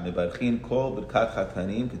 כשמקדשה, מברכים כל ברכת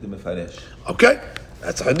חתנים כדמפרש. Okay,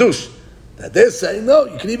 that's a hadush. That they're saying, no,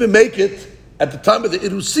 you can even make it at the time of the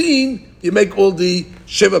Irusin, you make all the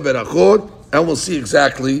Sheva Berachot, and we'll see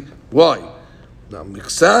exactly why. Now,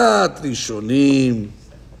 Miksat Rishonim,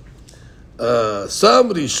 some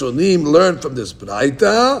Rishonim learn from this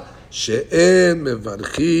Braita, שאין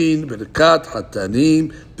מברכים ברכת חתנים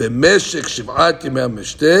במשך 7 ימי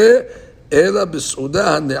המשתה, אלא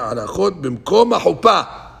בסעודה הנערכות במקום החופה.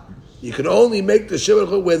 You can only make the Sheva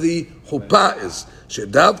Berachot where the chuppah is.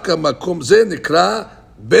 שדווקא מקום זה נקרא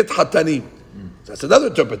בית חתנים. That's another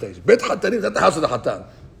interpretation. Bet Hatanim is not the house of the Hatan.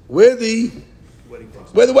 Where the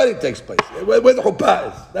wedding takes place. Where the chuppah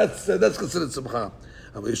is. That's considered Simcha.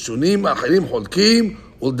 Rishonim Achirim Holkim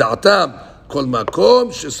Ulda'atam Kol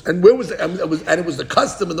Makom. And where was it? And it was the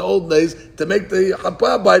custom in the old days to make the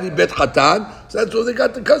chuppah by the Bet Hatan. So that's where they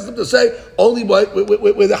got the custom to say only where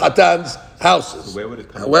the Hatan's house is.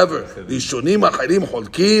 However, Rishonim Achirim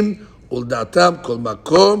Holkim Ulda'atam Kol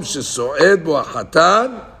Makom Shesoed Bo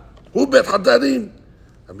HaHatan. הוא בית חתנים.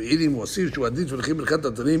 המעידים מוסיף שהוא עדיף ולכם ברכת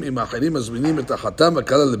חתנים אם האחרים מזמינים את החתם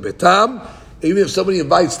והכלה לביתם. Even if somebody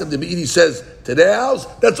invites them, the Me'idi says to their house,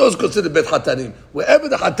 that's also considered Bet Hatanim. Wherever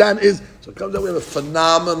the Hatan is, so it comes out we have a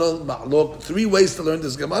phenomenal ma'lok. 3 ways to learn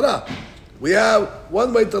this Gemara. We have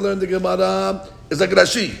one way to learn the Gemara is like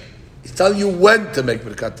Rashi. He's telling you when to make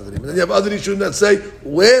Birkat Hatanim. And then you have other issues that say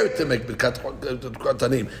where to make Birkat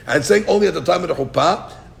Hatanim. And saying only at the time of the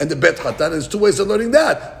Chuppah and the Bet Hatan. There's 2 ways of learning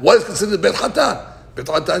that. What is considered Bet Hatan? Bet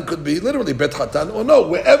Hatan could be literally Bet Hatan or no.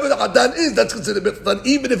 Wherever the Hatan is, that's considered Bet Hatan,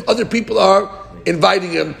 even if other people are inviting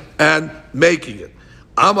him and making it.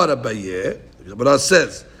 Amar Abaye, the Gemara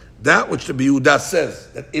says, that which the Yehuda says,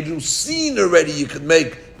 that Irusin already you can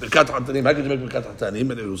make Birkat Hatanim. How can you make Birkat Hatanim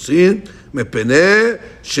and Irusin? Mepene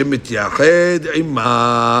shemityached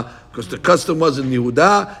ima. Because the custom was in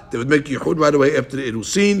Yehuda, they would make Yehud right away after the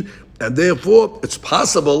Irusin, and therefore it's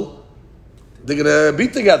possible they're going to be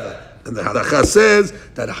together. And the halakha says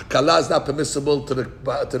that hakala is not permissible to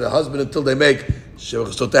the husband until they make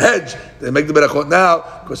shevach. So to hedge, they make the berachot now,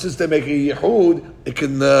 because since they make a yehud, it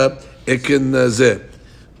can zeh.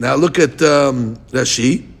 Now look at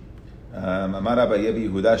Rashi. אמר אביה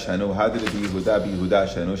ביהודה שנו, הדר ביהודה ביהודה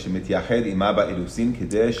שנו, שמתייחד עמה באירוסין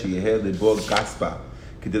כדי שיהיה לבוא כספה.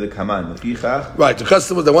 Right, the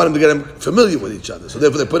custom was they want him to get him familiar with each other. So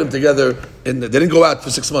therefore they put him together they didn't go out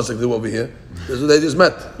for 6 months like they do over here. They just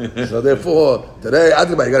met. So therefore, today,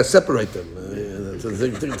 you got to separate them.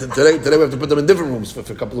 Today we have to put them in different rooms for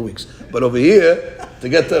a couple of weeks. But over here, to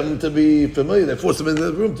get them to be familiar, they force them in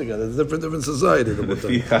the room together. It's a different society.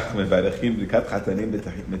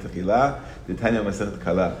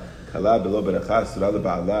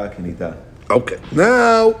 Okay,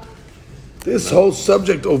 now this whole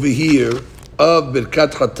subject over here of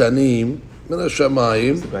Birkat Hatanim, Min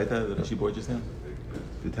HaShamayim.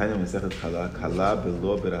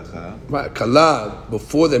 Right, Kala,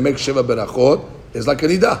 before they make Sheva Berachot, is like a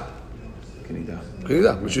Nidah.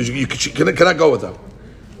 Which is, you cannot go with them.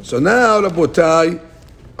 So now, Rabotai,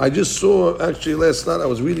 I just saw, actually last night, I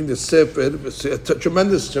was reading the Sefer,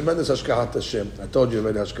 tremendous Hashkahat Hashem. I told you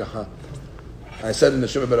already Hashkahat. I said in the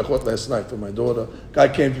Sheva Berachot last night for my daughter. Guy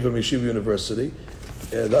came from Yeshiva University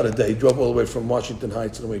the other day. He drove all the way from Washington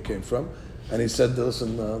Heights, and where he came from. And he said,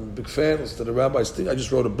 listen, big fan, listen to the rabbis thing. I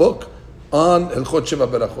just wrote a book on Hilchot Sheva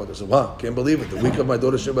Berachot. I said, wow, can't believe it. The week of my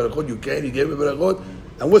daughter's Sheva Berachot, you gave me Berachot.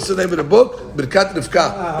 And what's the name of the book? Birkat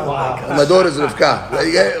Rivka. And my daughter's Rivka.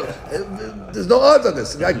 There's no odds on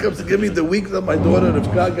this. The guy comes to give me the week that my daughter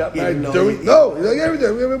Rivka got married. No, he gave me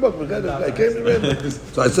the book. I came to read it.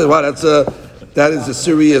 So I said, wow, that is a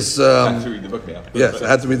serious. I have to read the book now. Yes, I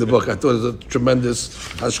had to read the book. I thought it was a tremendous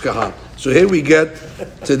hashkaha. So here we get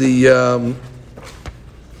to the.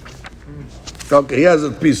 Okay, he has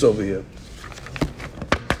a piece over here.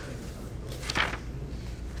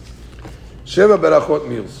 Sheva Berachot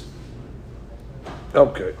meals.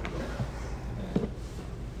 Okay.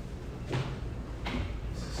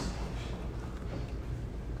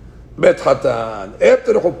 Bet Hatan.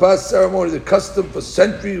 After the Chuppah ceremony, the custom for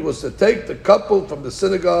centuries was to take the couple from the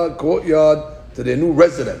synagogue courtyard to their new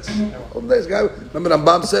residence. Remember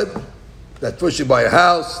Rambam said that first you buy a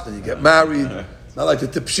house, then you get married. Not like the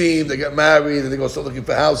Tipshim, they get married and they go start looking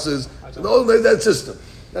for houses. So no, that system.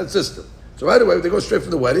 So right away, they go straight from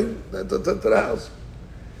the wedding to the house.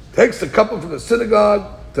 Takes the couple from the synagogue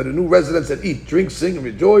to the new residence and eat, drink, sing, and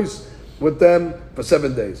rejoice with them for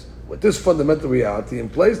 7 days. With this fundamental reality in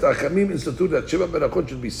place, the Achamim instituted that Sheva Berachot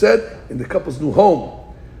should be said in the couple's new home,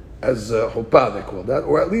 as Chuppah they call that,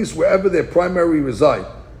 or at least wherever their primary reside.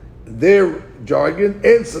 their jargon,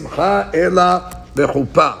 En Simcha Ela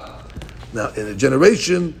Bechuppah. Now, in a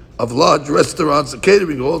generation of large restaurants and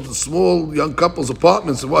catering halls, the small young couples'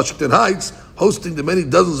 apartments in Washington Heights, hosting the many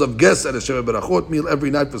dozens of guests at a Sheva Berachot meal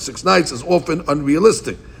every night for 6 nights is often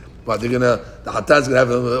unrealistic. But the Hatan's gonna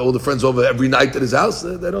have all the friends over every night at his house.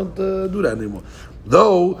 They don't do that anymore.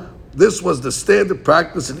 Though this was the standard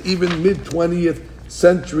practice in even mid-20th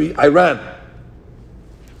century Iran.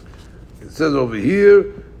 It says over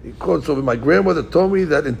here, he quotes over, my grandmother told me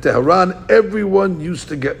that in Tehran, everyone used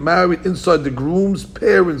to get married inside the groom's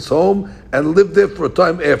parents' home and live there for a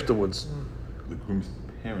time afterwards. The groom's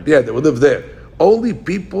parents? Yeah, they would live there. Only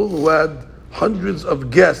people who had hundreds of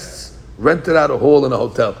guests rented out a hall in a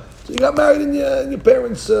hotel. So you got married in your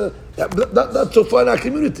parents' not so far in our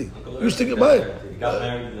community. You used to get married. You got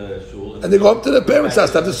married in the shul. And they go up to their parents'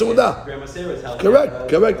 house to have the Su'udah. Grandma Sarah's house.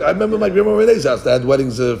 Correct. I remember my grandma Renee's house. They had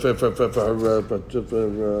weddings for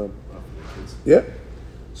yeah.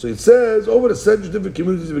 So it says, over the centuries, different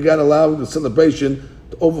communities began allowing the celebration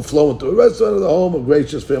to overflow into a restaurant or the home of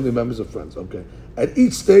gracious family members or friends. Okay. At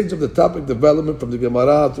each stage of the topic development, from the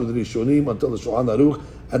Gemara through the Rishonim until the Shulchan Aruch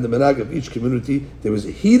and the Minhag of each community, there was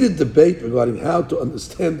a heated debate regarding how to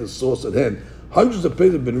understand the source at hand. Hundreds of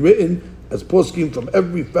papers have been written as poskim from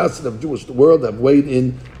every facet of Jewish world have weighed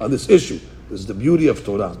in on this issue. This is the beauty of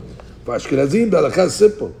Torah. For Ashkenazim, the halakha is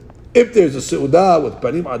simple. If there is a seudah with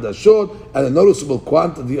panim adashot and a noticeable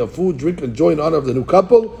quantity of food, drink, and joy in honor of the new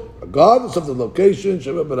couple, regardless of the location,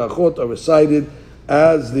 Sheva Berachot are recited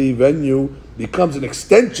as the venue becomes an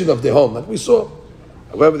extension of the home, like we saw.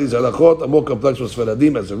 However, these halachot are more complex for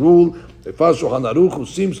Sfaradim as a rule. The Shulchan Aruch, who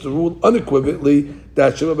seems to rule unequivocally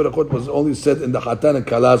that Sheva Berachot was only said in the Hatan and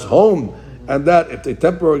Kala's home, and that if they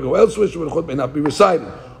temporarily go elsewhere, Sheva Berachot may not be recited.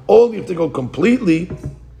 Only if they go completely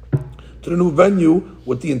to the new venue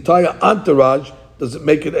with the entire entourage does it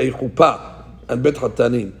make it a chuppah and bet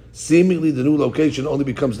hatanim. Seemingly, the new location only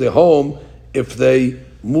becomes their home if they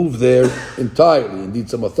move there entirely. Indeed,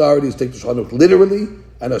 some authorities take the Shulchan Aruch literally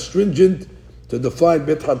and are stringent to define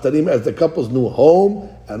bet hatanim as the couple's new home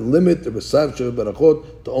and limit the reception of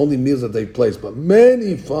berachot to only meals that take place. But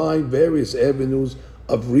many find various avenues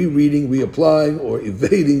of rereading, reapplying, or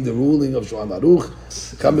evading the ruling of Shulchan Aruch.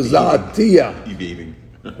 Evading.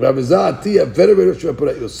 Rabbi Za'atiyah, venerator of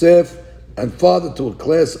Sheva Yosef and father to a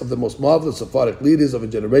class of the most marvelous Sephardic leaders of a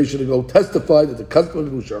generation ago, testified that the custom of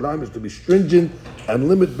Yerushalayim is to be stringent and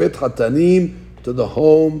limit bet hatanim to the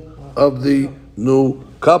home of the new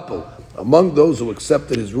couple. Among those who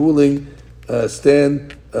accepted his ruling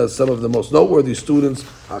stand some of the most noteworthy students: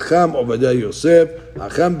 Hacham Obadiah Yosef,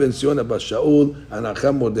 Hacham Ben Sion Abba Shaul, and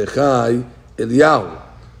Hacham Mordechai Eliyahu.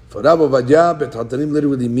 For Rav Ovadia, Bet Hatanim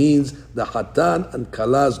literally means the Hatan and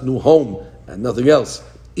Kala's new home and nothing else,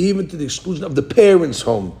 even to the exclusion of the parents'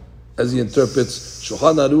 home, as he interprets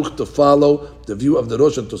Shulchan Aruch to follow the view of the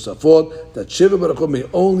Rosh and Tosafot that Sheva Berachot may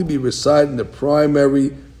only be recited in the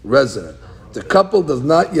primary residence. The couple does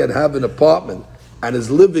not yet have an apartment and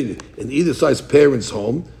is living in either side's parents'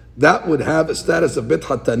 home. That would have a status of Bet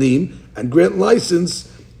Hatanim and grant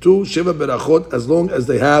license to Sheva Berachot as long as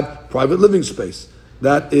they have private living space.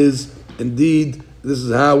 That is indeed, this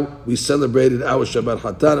is how we celebrated our Shabbat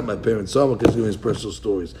Hatan at my parents' home, because giving his personal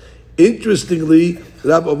stories. Interestingly,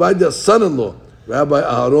 Rabbi Ovadiah's son-in-law, Rabbi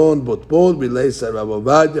Aharon Botbol, relates that Rabbi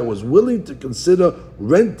Ovadia was willing to consider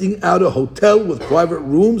renting out a hotel with private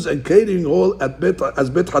rooms and catering hall as Bet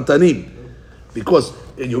Hatanim, because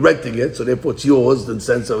you're renting it, so therefore it's yours in the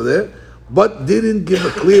sense over there, but didn't give a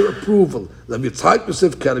clear approval. Rabbi Yitzhak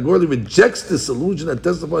Yosef categorically rejects this solution and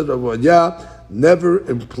testifies Rabbi Ovadia never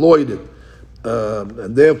employed it.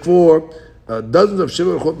 And therefore, dozens of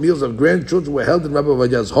Sheva Berachot meals of grandchildren were held in Rabbi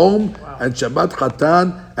Ovadiah's home, and Shabbat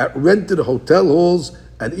Hatan at rented hotel halls,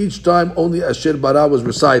 and each time only Asher Bara was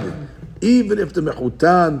recited. Even if the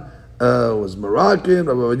Mechutan was Moroccan,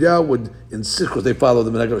 Rabbi Ovadia would insist, because they follow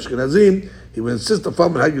the Minhag of Ashkenazim, he would insist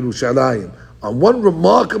upon Minhag Yerushalayim. On one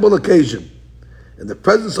remarkable occasion, in the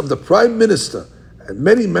presence of the Prime Minister and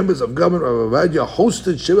many members of government, Rabbi Ovadia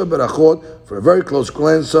hosted Sheva Berachot for a very close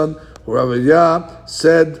grandson, who Rabbi Ovadia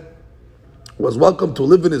said was welcome to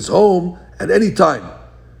live in his home at any time.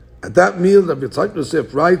 At that meal, Rabbi Yitzhak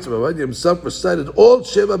Yosef writes, Rabbi Ovadia himself recited all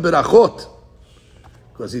Sheva Berachot,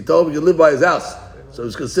 because he told him he could live by his house, so it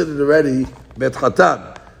was considered already Bet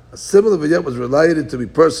Hatan. A similar vignette was related to me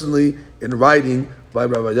personally in writing by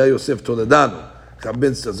Rabbi Yosef Toledano. Chacham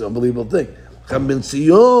Ben Sion, an unbelievable thing. Chacham Ben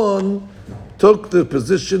Sion took the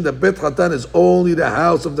position that Bet Hatan is only the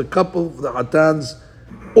house of the couple, the Hatan's,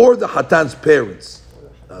 or the Hatan's parents.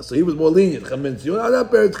 So he was more lenient. Chacham Ben Sion, how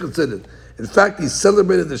that parents considered. In fact, he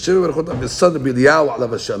celebrated the Shiva Berachot of his son Biliyahu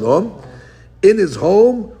alav shalom in his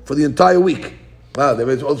home for the entire week. Wow, they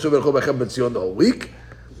made all Shiva Berachot B'Cham Ben Zion the whole week.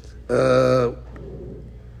 Shas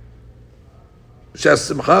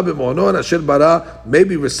Simcha b'Mono and Asher Bara may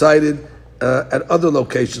be recited at other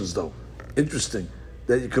locations, though. Interesting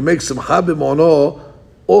that you can make Simcha b'Mono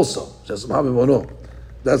also. Shas Simcha b'Mono.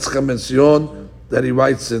 That's Cham Ben Zion that he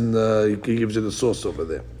writes in. He gives you the source over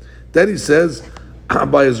there. Then he says,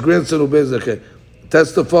 by his grandson Ubezekeh,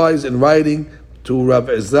 testifies in writing to Rav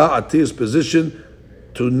Ezra Atir's position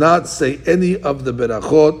to not say any of the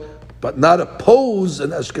berachot, but not oppose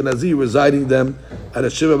an Ashkenazi reciting them at a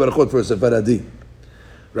Shiva Berachot for a Sephardi.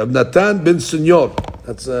 Rav Natan ben Senor,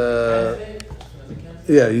 that's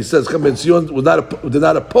he says Cham Ben Zion did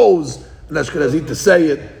not oppose an Ashkenazi to say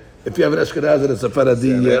it if you have an Ashkenazi and a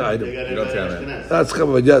Sephardi item. That's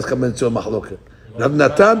Cham Ben Zion Mahloket. Rav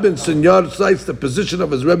Natan ben Senor cites the position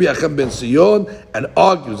of his Rebbe Acham ben Sion and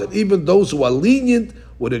argues that even those who are lenient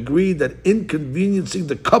would agree that inconveniencing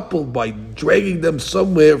the couple by dragging them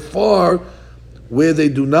somewhere far where they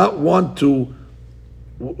do not want to,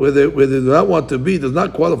 where they do not want to be, does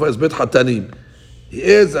not qualify as Bet Hatanim. He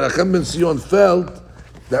adds that Acham ben Sion felt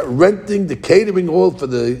that renting the catering hall for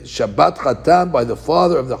the Shabbat Hatan by the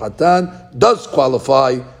father of the Hatan does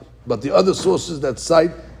qualify, but the other sources that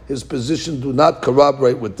cite his position do not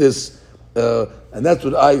corroborate with this, and that's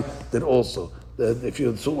what I did also. If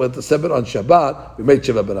you went to Seven on Shabbat, we made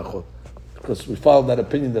Shiva Berachot because we followed that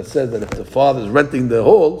opinion that says that if the father is renting the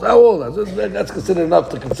hall, that's considered enough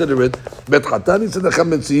to consider it Bet Hatan. He said the Cham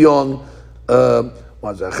Ben Zion,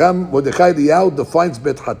 Mordechai Eliyahu defines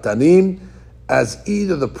Bet Hatanim as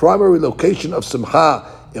either the primary location of Simcha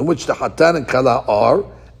in which the Hatan and Kala are,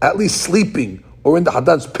 at least sleeping, or in the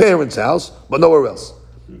Hatan's parents' house, but nowhere else.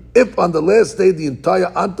 If on the last day the entire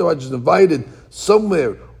entourage is invited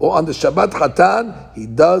somewhere or on the Shabbat Hatan, he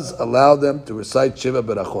does allow them to recite Shiva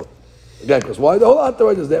Berachot. Again, because why? The whole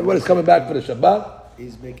entourage is there. Everybody's coming back for the Shabbat.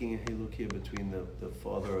 He's making a hiluk here between the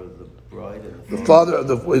father of the bride and the father of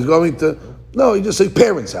the he's going to. No, he just say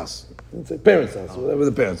parents' house. He say parents' house, whatever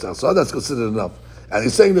the parents' house. So that's considered enough. And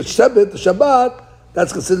he's saying that the Shabbat,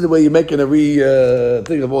 that's considered the way you're making every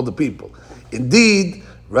thing of all the people. Indeed,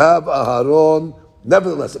 Rav Aharon.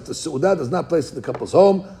 Nevertheless, if the Su'udah does not place in the couple's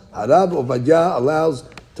home, Harav Ovadia allows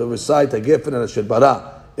to recite a Geffen and a Asher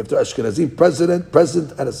Bara. If the Ashkenazim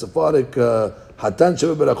present at a Sephardic Hatan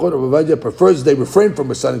Shiva Berachot, Ovadia prefers they refrain from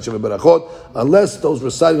reciting Shiva Berachot unless those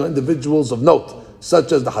reciting are individuals of note,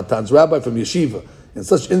 such as the Hatan's rabbi from Yeshiva. In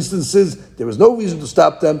such instances, there is no reason to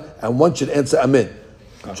stop them, and one should answer Amen.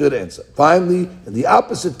 Should answer. Finally, in the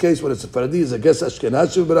opposite case, when a Sephardi is a guest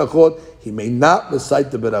Ashkenaz Shiva Berachot, he may not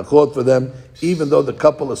recite the Berachot for them, even though the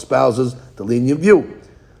couple espouses the lenient view.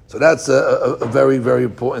 So that's a very, very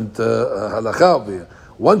important halakha over here.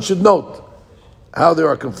 One should note how there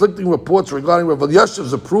are conflicting reports regarding Rav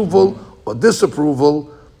Elyashiv's approval or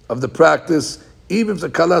disapproval of the practice, even if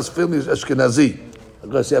the Kala's family is Ashkenazi. I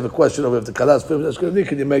guess you have a question over if the Kala's family is Ashkenazi,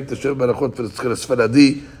 can you make the Shiva Berachot for the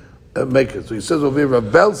Sephardi? Make it. So he says over here,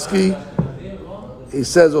 Rav Belsky, he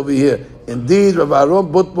says over here, indeed, Rav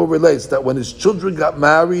Aaron Butbul relates that when his children got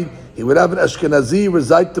married, he would have an Ashkenazi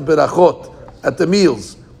recite the Berachot at the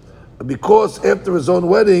meals. Because after his own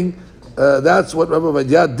wedding, that's what Rav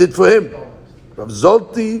Ovadia did for him. Rav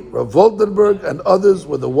Zolti, Rav Voldenberg, and others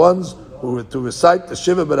were the ones who were to recite the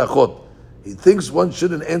Shiva Berachot. He thinks one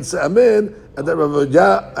shouldn't answer Amen, and that Rav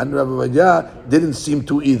Ovadia didn't seem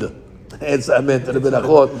to either. Answer Amen to the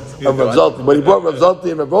Berachot of Rav Zolti. But he brought Rav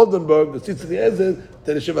Zolti and Rav Voldenberg, the Tzitz of the Ezer,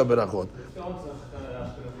 to the Shiva Berachot.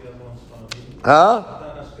 Huh?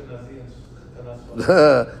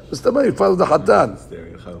 Mustamai, you follow the Hatan.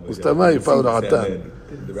 Mustamai, you follow the Hatan.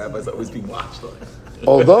 The rabbis always being watched.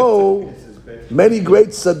 Although many great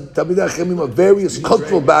Talmidei Chachamim of various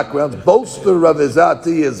cultural backgrounds bolster Rav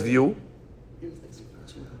Ezati's view,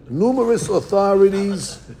 numerous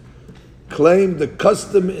authorities claim the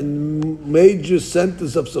custom in major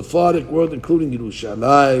centers of Sephardic world, including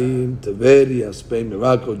Yerushalayim, Tiberia, Spain,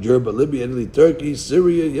 Morocco, Jerba, Libya, Italy, Turkey,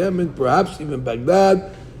 Syria, Yemen, perhaps even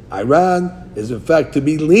Baghdad, Iran, is in fact to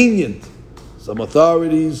be lenient. Some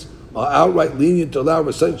authorities are outright lenient to allow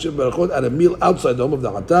recitation of Berachot at a meal outside the home of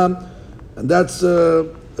the Hatan, and that's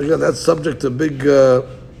again that's subject to big.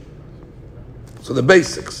 So the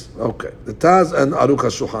basics, okay. The Taz and Aruch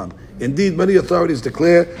HaShulchan. Indeed, many authorities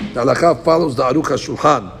declare that halakha follows the Aruch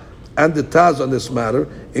HaShulchan and the Taz on this matter,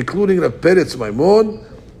 including Rav Peretz Maimon,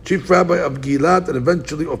 chief rabbi of Gilat, and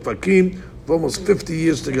eventually Ofakim, for almost 50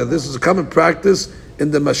 years together. This is a common practice in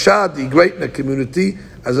the Mashadi Greatna community,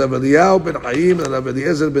 as Rav Eliyahu ben Hayim and Rav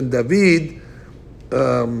Eliezer ben David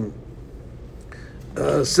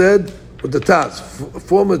said with the Taz,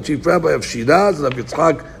 former chief rabbi of Shiraz, Rabbi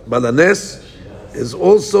Yitzchak Balanes, is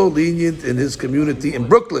also lenient in his community in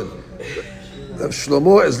Brooklyn. Rav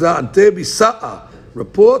Shlomo Ezra Antebi Sa'a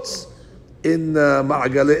reports in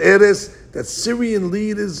Ma'agale Eres that Syrian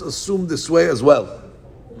leaders assume this way as well.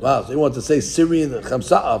 Wow, so they want to say Syrian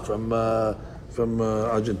Khamsa'a from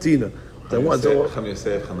Argentina. They want to.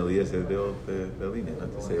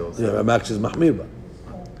 Yeah, Max is Mahmirba.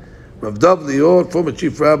 Rav Dav Lior, former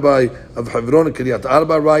chief rabbi of Hebron and Kiryat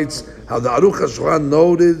Arba, writes how the Aruch HaShulchan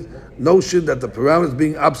notion that the parameters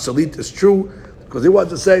being obsolete is true, because he wanted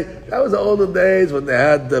to say that was the olden days when they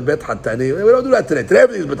had the Bet Hatani. We don't do that today. Today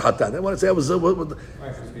everything is Bet Hatan. They want to say it was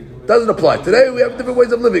doesn't apply. Today we have different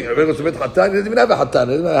ways of living. Everybody goes to Bet Hatan. He doesn't even have a Hatan.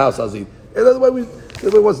 He doesn't have a house Hazid.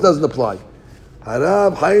 The way doesn't apply.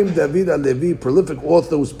 Harav Chaim David Alevi, prolific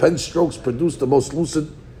author whose pen strokes produced the most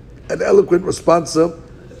lucid and eloquent responsa.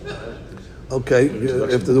 Okay,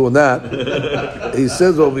 after doing that, he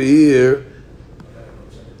says over here,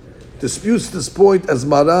 disputes this point as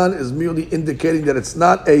Maran is merely indicating that it's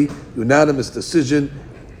not a unanimous decision.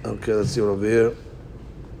 Okay, let's see over here.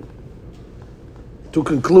 To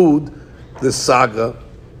conclude this saga,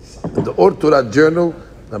 in the Or Torah Journal,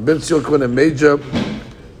 Ben Sion, a major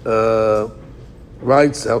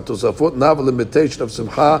writes how Tosafot novel limitation of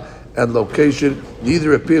Simcha and location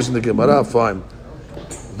neither appears in the Gemara. Fine,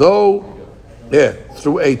 though. Yeah,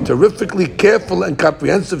 through a terrifically careful and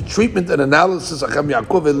comprehensive treatment and analysis, Acham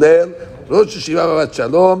Yaakov Hillel, Rosh Yeshiva Bavat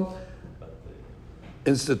Shalom,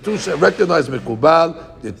 institution recognized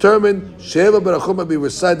Mekubal, determined Sheva Barachot may be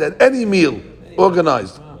recited at any meal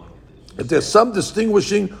organized. If there's some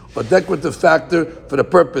distinguishing or decorative factor for the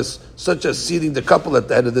purpose, such as seating the couple at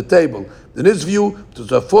the head of the table. In his view,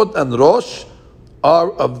 Tosafot and Rosh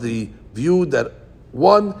are of the view that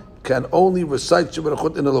one can only recite Sheva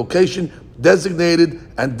Barachot in a location designated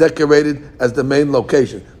and decorated as the main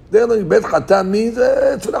location. The only Bet Hatan means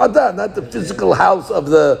it's for the Hatan, not the physical house of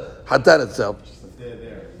the Hatan itself.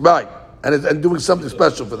 Right, and doing something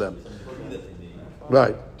special for them.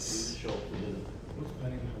 Right.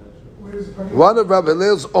 One of Rav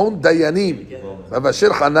Hillel's own Dayanim, Rav Asher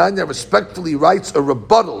Hananya, respectfully writes a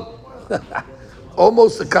rebuttal,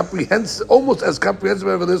 almost as comprehensive as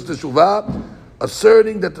Rav Hillel's Teshuvah,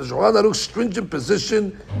 asserting that the Shulchan Aruch's stringent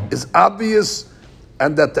position is obvious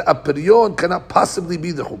and that the Aperion cannot possibly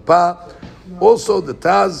be the Chuppah. Also, the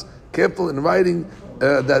Taz, careful in writing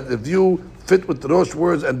that the view fit with the Rosh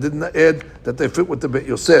words and did not add that they fit with the Bet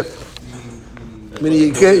Yosef.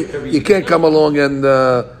 Meaning you can't come along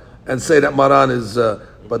and say that Maran is.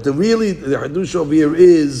 But the Hadush over here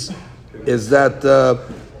is that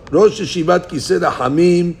Rosh Yeshivat Kisei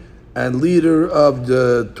Hamim and leader of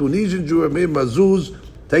the Tunisian Jew Amir Mazuz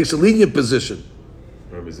takes a lenient position.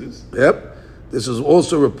 Mazuz? Yep. This is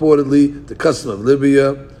also reportedly the custom of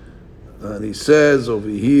Libya. And he says over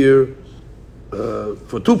here,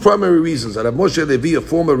 for two primary reasons. Rav Moshe Levi, a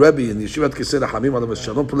former Rebbe in Yeshivat Kisei Hamim, Alav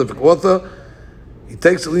Shalom, prolific author, he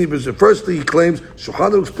takes a lenient position. Firstly, he claims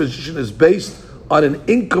Shulchan Aruch's position is based on an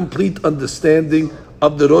incomplete understanding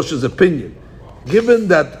of the Rosh's opinion. Given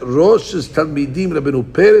that Rosh's Talmidim, Rabbeinu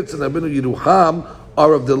Peretz and Rabbeinu Yeruham,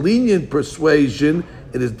 are of the lenient persuasion,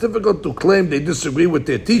 it is difficult to claim they disagree with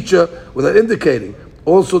their teacher without indicating.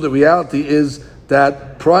 Also, the reality is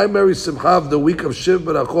that primary Simcha of the week of Shiv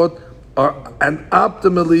Barachot are, and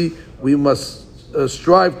optimally, we must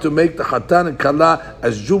strive to make the Hatan and Kala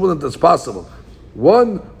as jubilant as possible.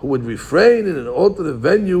 One who would refrain in an alternate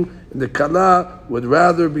venue in the Kala would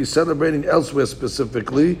rather be celebrating elsewhere,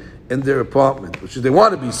 specifically in their apartment, which is they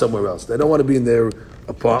want to be somewhere else. They don't want to be in their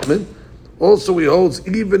apartment. Also, he holds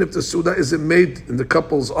even if the Suda isn't made in the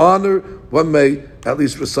couple's honor, one may at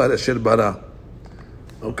least recite Asher Bara.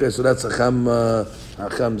 Okay, so that's Acham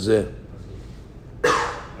Zeh.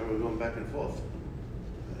 We're going back and forth.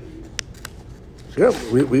 Yeah,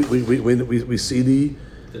 we see the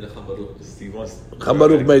Steve wants. Cham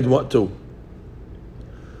Baruch made what too?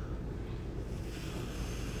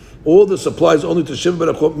 All the supplies only to Shiva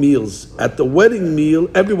Barachot meals. At the wedding meal,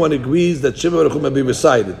 everyone agrees that Shiva Barachot may be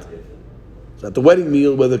recited. So at the wedding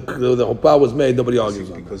meal where the chuppah was made, nobody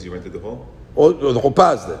argues on it. Because you rented the hall? Or the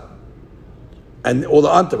chuppah is there. And all the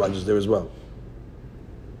entourage is there as well.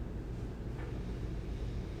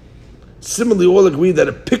 Similarly, all agree that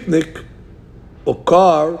a picnic or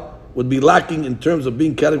car would be lacking in terms of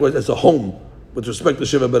being categorized as a home with respect to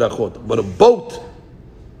Shiva Barachot. But a boat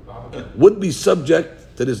would be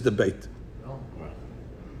subject to this debate.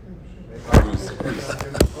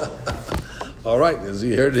 All right, as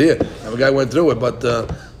you heard here, and the guy went through it, but the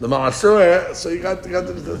Ma'aseh, so you got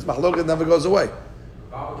this mahloket never goes away.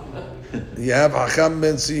 You have Hakam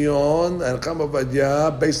Ben Sion and Hakam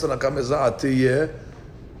Ovadia based on Hakam Eza'atiyeh,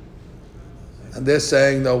 and they're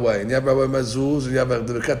saying no way. And you have Rabbi Mazuz, and you have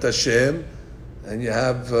Birkat Hashem, and you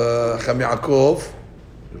have Hakam Yaakov.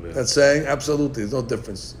 That's saying absolutely, there's no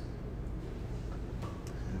difference.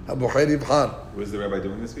 Abu Hayri Bhan. Was the rabbi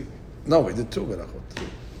doing this week? No, we did 2 berachot.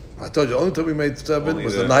 I told you, the only time we made 7 Only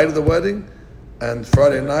was the- the night of the wedding, and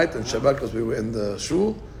Friday night, and Shabbat, because we were in the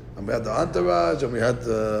shul, and we had the entourage, and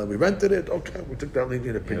we rented it. Okay, we took that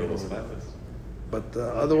lenient opinion over there. But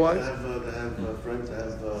otherwise, They have friends, they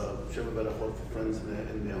have Sheva Berachot for friends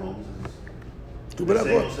in their homes. 2 They say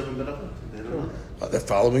berachot. 7 Berachot. They don't know. They're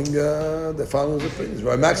following the opinions.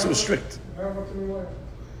 Rabbi Maxi was strict. Rabbi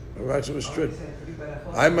Maxi was strict.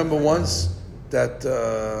 I remember once that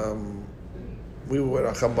we were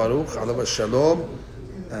at Acham Baruch, Alav Shalom,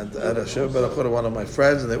 and at a Sheva Berachot, one of my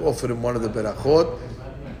friends, and they offered him one of the Berachot,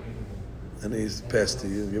 and he's passed to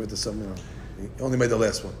you. Give it to someone else. He only made the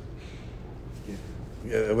last one.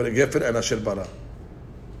 Yeah, with a Gefer and Asher Bara.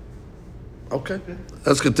 Okay.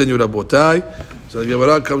 Let's continue, Rabotai. So the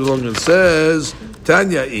Gemara comes along and says,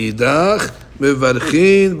 Tanya Idach,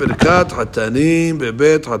 Mevarchin, Birkat Hatanim,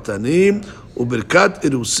 Bebet Hatanim, Ubirkat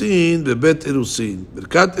Irusin, Bebet Irusin.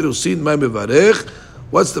 Birkat Irusin, my Mevarech.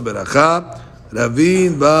 What's the Beracha?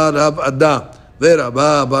 Ravin bar Rav Ada.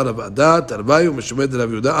 ורבה בר רב עדה, תרווה ומשמד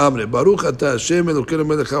רב יהודה אמרי, ברוך אתה השם אלוקינו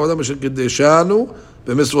מלך העולם אשר קידשנו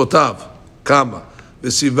במצוותיו, כמה?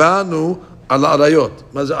 וציוונו על העריות.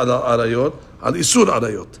 מה זה על העריות? על איסור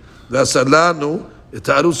עריות. ועשה לנו את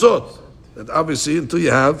הארוסות. And obviously until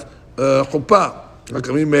you have חופה. Like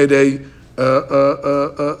we made a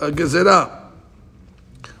גזרה.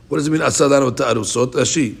 What does it mean עשה לנו את הארוסות?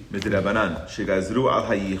 רש"י. מדרבנן, שגזרו על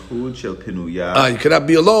הייחוד של פנויה, You cannot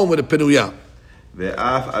be alone with a פנויה.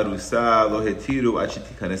 ואף ארוסה לא התירו עד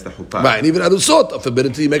שתיכנס לחופה. Right, and even ארוסות are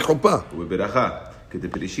forbidden to make חופה. ובברכה,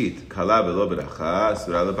 כדפרישית, כלה ולא ברכה,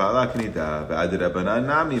 אסורה לבעלה כנידה, ועד רבנן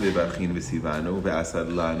נמי מברכין וסיוונו, ועשה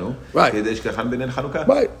לנו, Right. כדי שכחן ביניהן חנוכה.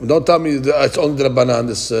 Right. Don't tell me that it's only the Rabbanan,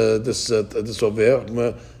 this over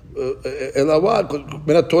here. Elawad,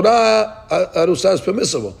 in the Torah, Arusa is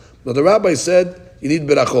permissible. But the rabbi said you need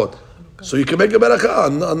berachot. So you can make a beracha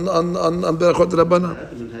on berachot Rabbanan.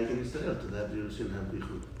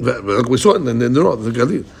 Like we saw in the North, the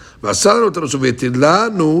Galil. ועשה לנו את הרשות והתיר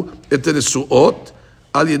לנו את הנשואות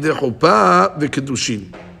על ידי חופה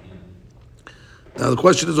וקידושין. Now the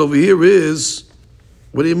question is over here is,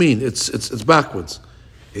 what do you mean? It's backwards.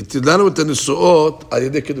 התיר לנו את הנשואות על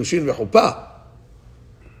ידי קידושין וחופה.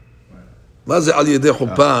 מה זה על ידי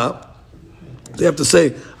חופה? You have to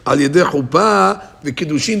say, על ידי חופה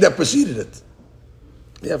וקידושין that preceded it.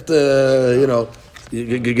 You have to,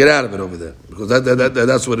 you get out of it over there. Because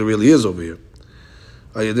that's what it really is over here.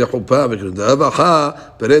 על ידי חופה וקידושין. דרבחה,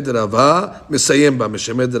 פרד רבה, מסיים בה,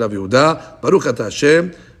 משמד רב יהודה, ברוך אתה השם,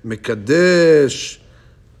 מקדש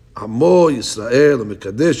עמו ישראל,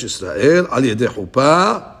 ומקדש ישראל, על ידי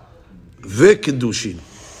חופה וקידושין.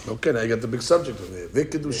 Okay, now you got the big subject over here.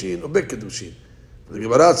 V'kedushin or b'kedushin. The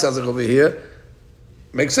Gemara sounds like over here.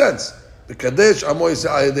 Makes sense. V'kadesh amo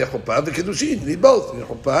yisrael yedei chuppah v'kedushin. You need both. You need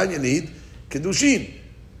chuppah and you need kedushin.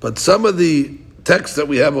 But some of the text that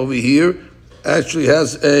we have over here actually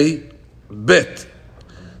has a bet.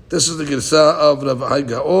 This is the Girsa of Rav Hai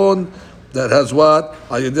Gaon that has what?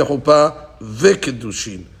 Al yedei chuppah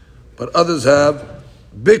v'kedushin. But others have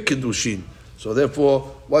b'kedushin. So therefore,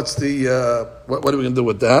 what's the what are we going to do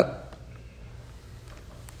with that?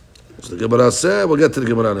 So the Gemara said, we'll get to the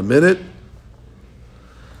Gemara in a minute.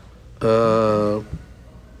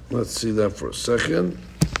 Let's see that for a second.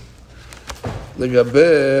 The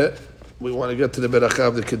Gabe, we want to get to the Beracha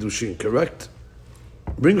of the Kedushin, correct?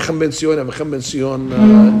 Bring Cham Ben Sion, have a Cham Ben Sion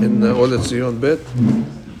in Olet Sion Bet.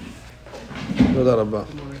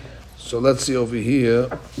 So let's see over here.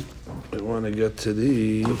 We want to get to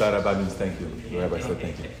the... Tודה רבה means thank you. The rabbi said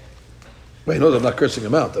thank you. Wait, no, I'm not cursing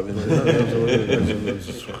him out. I mean,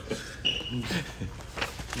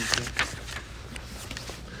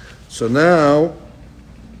 so now,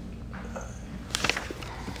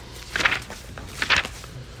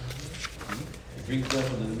 It brings up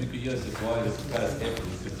in the Mikra Yosef why this past after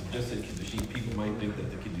this, because you just said Kiddushin, people might think that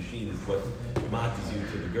the Kiddushin is what matters you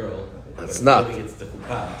to the girl. It's but not. really it's the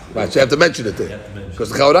chuppah. right, so you have to mention it You there. have to mention Because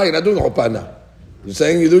the Chaura, you're not doing Chuppah now. You're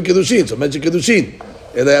saying you're doing Kiddushin, so mention Kiddushin.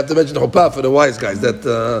 And they have to mention Chuppah for the wise guys that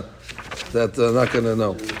are not going to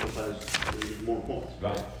know.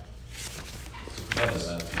 Right.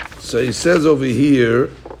 So he says over here,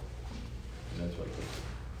 That's what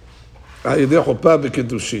על ידי חופה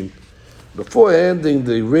וקידושין. Before handing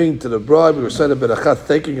the ring to the bride, we recite a berachah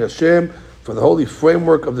thanking Hashem for the holy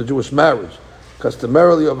framework of the Jewish marriage,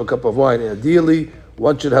 customarily over a cup of wine. Ideally,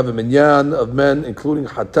 one should have a minyan of men, including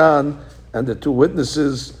Hatan and the two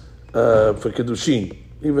witnesses for Kiddushin,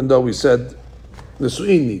 even though we said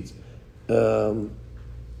Nisu'in needs.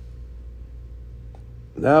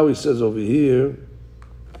 Now he says over here,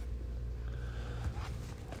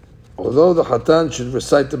 although the Hatan should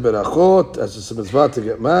recite the Berachot as a mitzvah to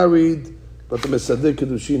get married, but the Mesader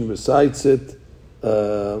Kiddushin recites it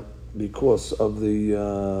because of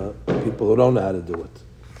the people who don't know how to do it.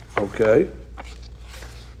 Okay?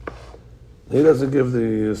 He doesn't give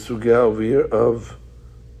the sugya over here of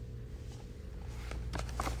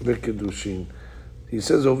the Kiddushin. He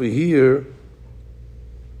says over here,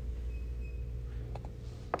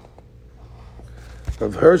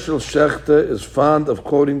 Rav Hershel Shechter is fond of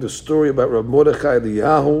quoting the story about Rav Mordechai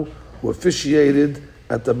Eliyahu, who officiated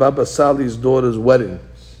at the Baba Sali's daughter's wedding.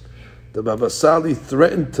 The Baba Sali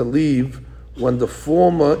threatened to leave when the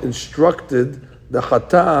former instructed the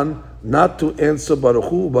Hatan not to answer Baruch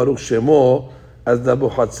Hu, Baruch Shemo, as the Abu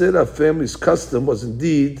Hatzera family's custom was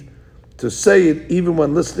indeed to say it even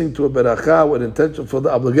when listening to a beracha with intention for the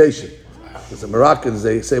obligation. Because the Moroccans,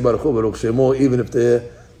 they say Baruch Hu, Baruch Shemo, even if they're...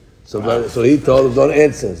 So he told him, don't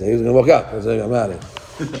answer. So he was going to walk out. I was like, I'm out of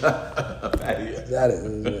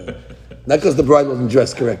it. Not because the bride wasn't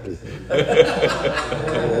dressed correctly.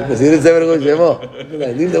 Because he didn't say Baruch Hu Shemo.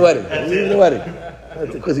 Leave the wedding. Leave the wedding.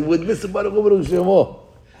 Because he would miss the Baruch Hu Baruch Shemo.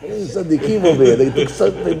 Tzaddikim over here. They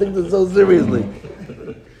think this so seriously.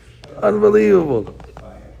 Unbelievable.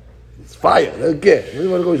 It's fire. They don't care.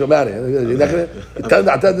 You're not going to go out of here. You're not going to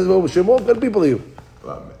tell this over Shemo. What kind of people are you? I'm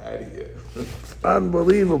out of here.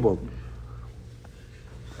 Unbelievable.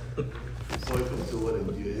 So it comes to what?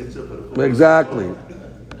 Do you answer Baruch Hu? Exactly.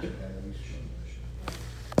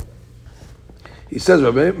 He says,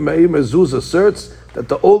 Rabbi Meir Mezuz asserts that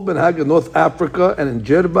the old minhag in North Africa and in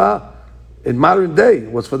Jerba in modern day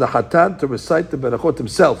was for the Hatan to recite the Berachot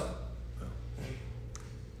himself.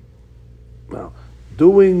 Now,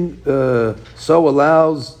 doing so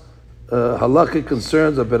allows halakhic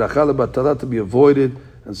concerns of Berachah Batalah to be avoided,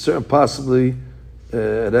 and certain possibly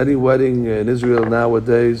at any wedding in Israel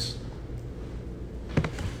nowadays.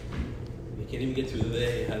 They can't even get to the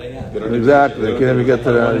Harayat. Exactly, they can't even get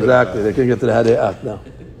to the They can't get to the Hadayat now.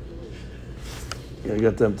 Can't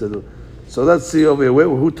get them to do. So let's see over here.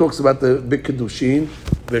 Who talks about the big Kiddushin?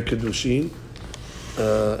 Big Kiddushin.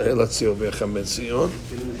 Let's see over here. Chamen Sion.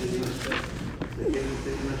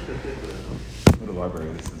 What a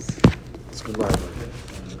library this is. It's a good library.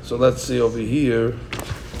 So let's see over here.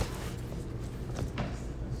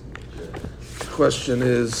 The question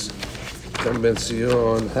is, Chamen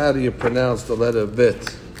Sion, how do you pronounce the letter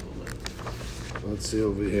Bet? Let's see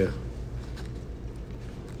over here.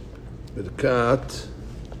 Birkat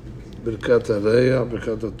Hareya,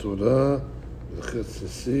 Birkat HaTorah, Birkat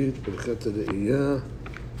Sisit, Birkat HaRe'iyah,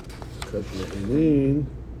 Birkat Nehenin,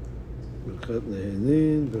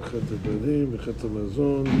 Birkat HaBarim, Birkat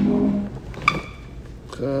HaMazon,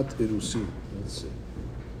 Birkat Irusin. Let's see.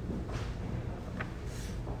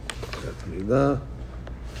 Birkat Milah.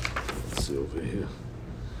 Let's see over here.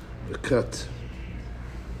 Birkat.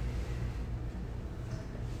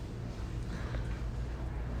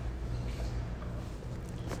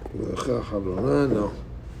 ברכה אחרונה, no.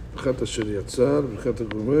 ברכת אשר יצר, ברכת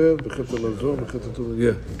הגומר, ברכת המזון, ברכת הטוב.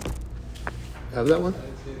 Have that one?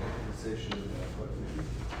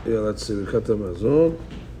 Yeah, let's see. ברכת המזון,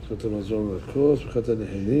 ברכת המזון לכוס, ברכת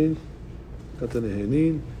הנהנין.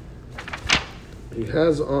 He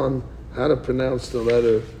has on how to pronounce the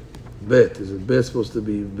letter Bet. Is it Bet supposed to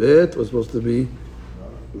be Bet or supposed to be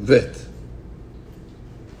Vet?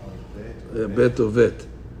 Bet or Vet.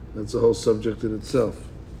 That's a whole subject in itself.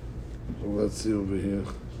 So let's see over here.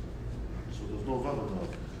 So there's no vav at all.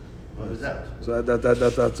 What is that? So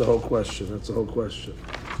that's a whole question. That's a whole question.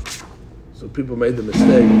 So people made the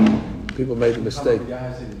mistake.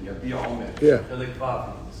 Yeah.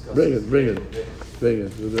 Bring it.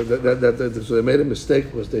 So they made a mistake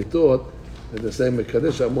because they thought that the same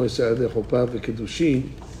Mekadesh Amoy Sa'adeh Chopav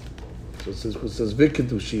V'Kiddushin. So it says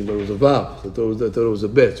V'Kiddushin, but it was a vav. So they thought it was a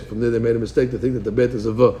bet. So from there they made a mistake to think that the bet is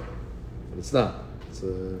a vav. But it's not.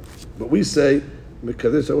 But we say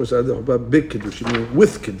Mekadesh Amoy Sa'adeh Chopav B'Kiddushin, meaning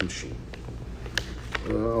with Kiddushin.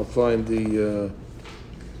 I'll find the.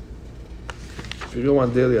 If you go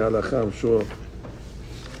on daily halakha, I'm sure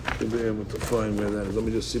you'll be able to find where that is. Let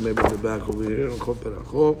me just see maybe in the back over here.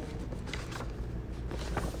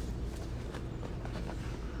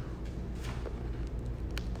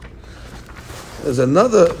 There's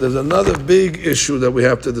another big issue that we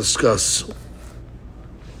have to discuss.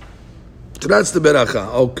 So that's the beracha.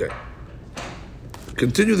 Okay.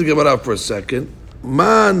 continue the Gemara for a second.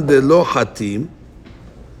 Man de lo hatim.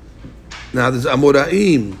 Now there's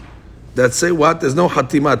Amoraim that say what? There's no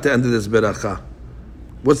hatima at the end of this beracha.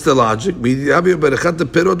 What's the logic? Right?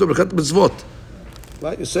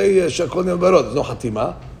 You say Shakol Nil Barot, there's no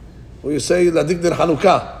hatima. Or you say Ladik Dir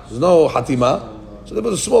Hanukkah, there's no hatima. So there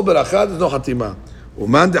was a small beracha, there's no hatima.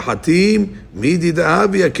 Uman de hatim, midi de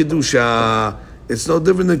avia kedusha. It's no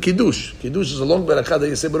different than kiddush. Kiddush is a long beracha that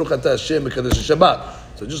you say Baruch Atah Hashem Mekadosh Shabbat.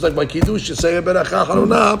 So just like by kiddush, you say a beracha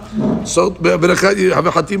harunah. So beracha you have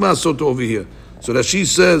a hatima, so to over here. So Rashi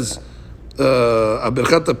says,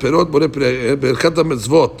 ברכת הפירות בורא ברכת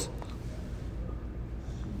המצוות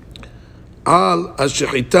על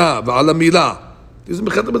השחיטה ועל המילה. זה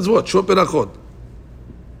ברכת המצוות, שוב ברכות.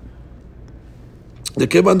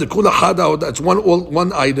 לכיוון דכול אחד ההודעה, it's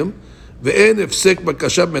one item, ואין הפסק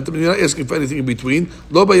בקשה, you're not asking for anything in between,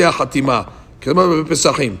 לא ביה חתימה, כלומר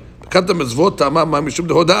בפסחים. ברכת המצוות טעמה מה משום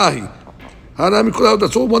דהודעה היא.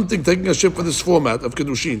 That's all one thing, taking a shift for this format of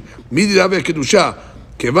קידושין. מי דידה והקדושה?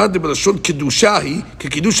 כיוון בלשון קידושה היא,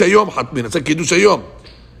 כקידוש היום חתמין, זה קידוש היום.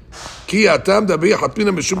 כי הטעם דבי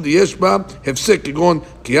חתמינה משום דיש בה הפסק כגון,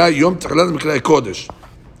 כי היום תחילת מקראי קודש.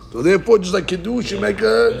 So therefore, just like kiddush, you make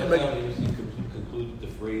a... conclude the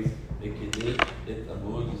phrase,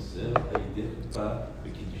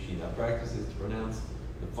 our practice is to pronounce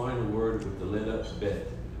the final word with the letter bet,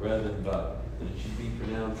 rather than ba. And it should be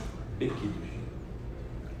pronounced bit kiddushin.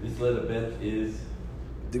 This letter bet is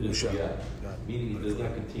meaning it does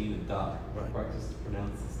not contain a dot. Right. Practice to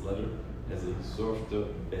pronounce this letter as a softer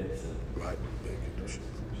bet sound. Right.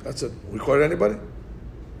 That's it. We quoted anybody?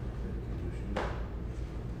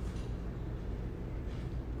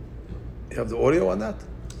 You have the audio on that?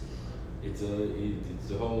 It's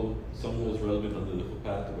a whole. Some was relevant under the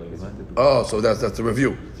path. Oh, so that's the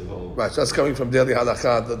review. It's a whole. Right. So that's coming from Daily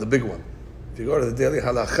Halakha, the big one. If you go to the Daily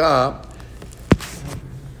Halakha,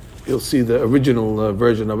 you'll see the original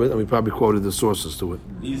version of it, and we probably quoted the sources to it.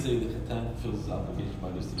 These say the Khatan fills the obligation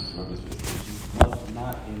by this must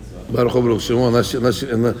not answer. Baruch Hu Baruch Shimon, unless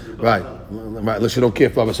you don't care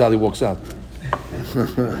if Baba Sali walks out.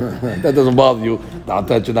 That doesn't bother you. I'll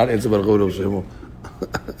touch you not answer Baruch Hu Baruch Shimon.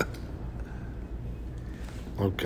 Okay.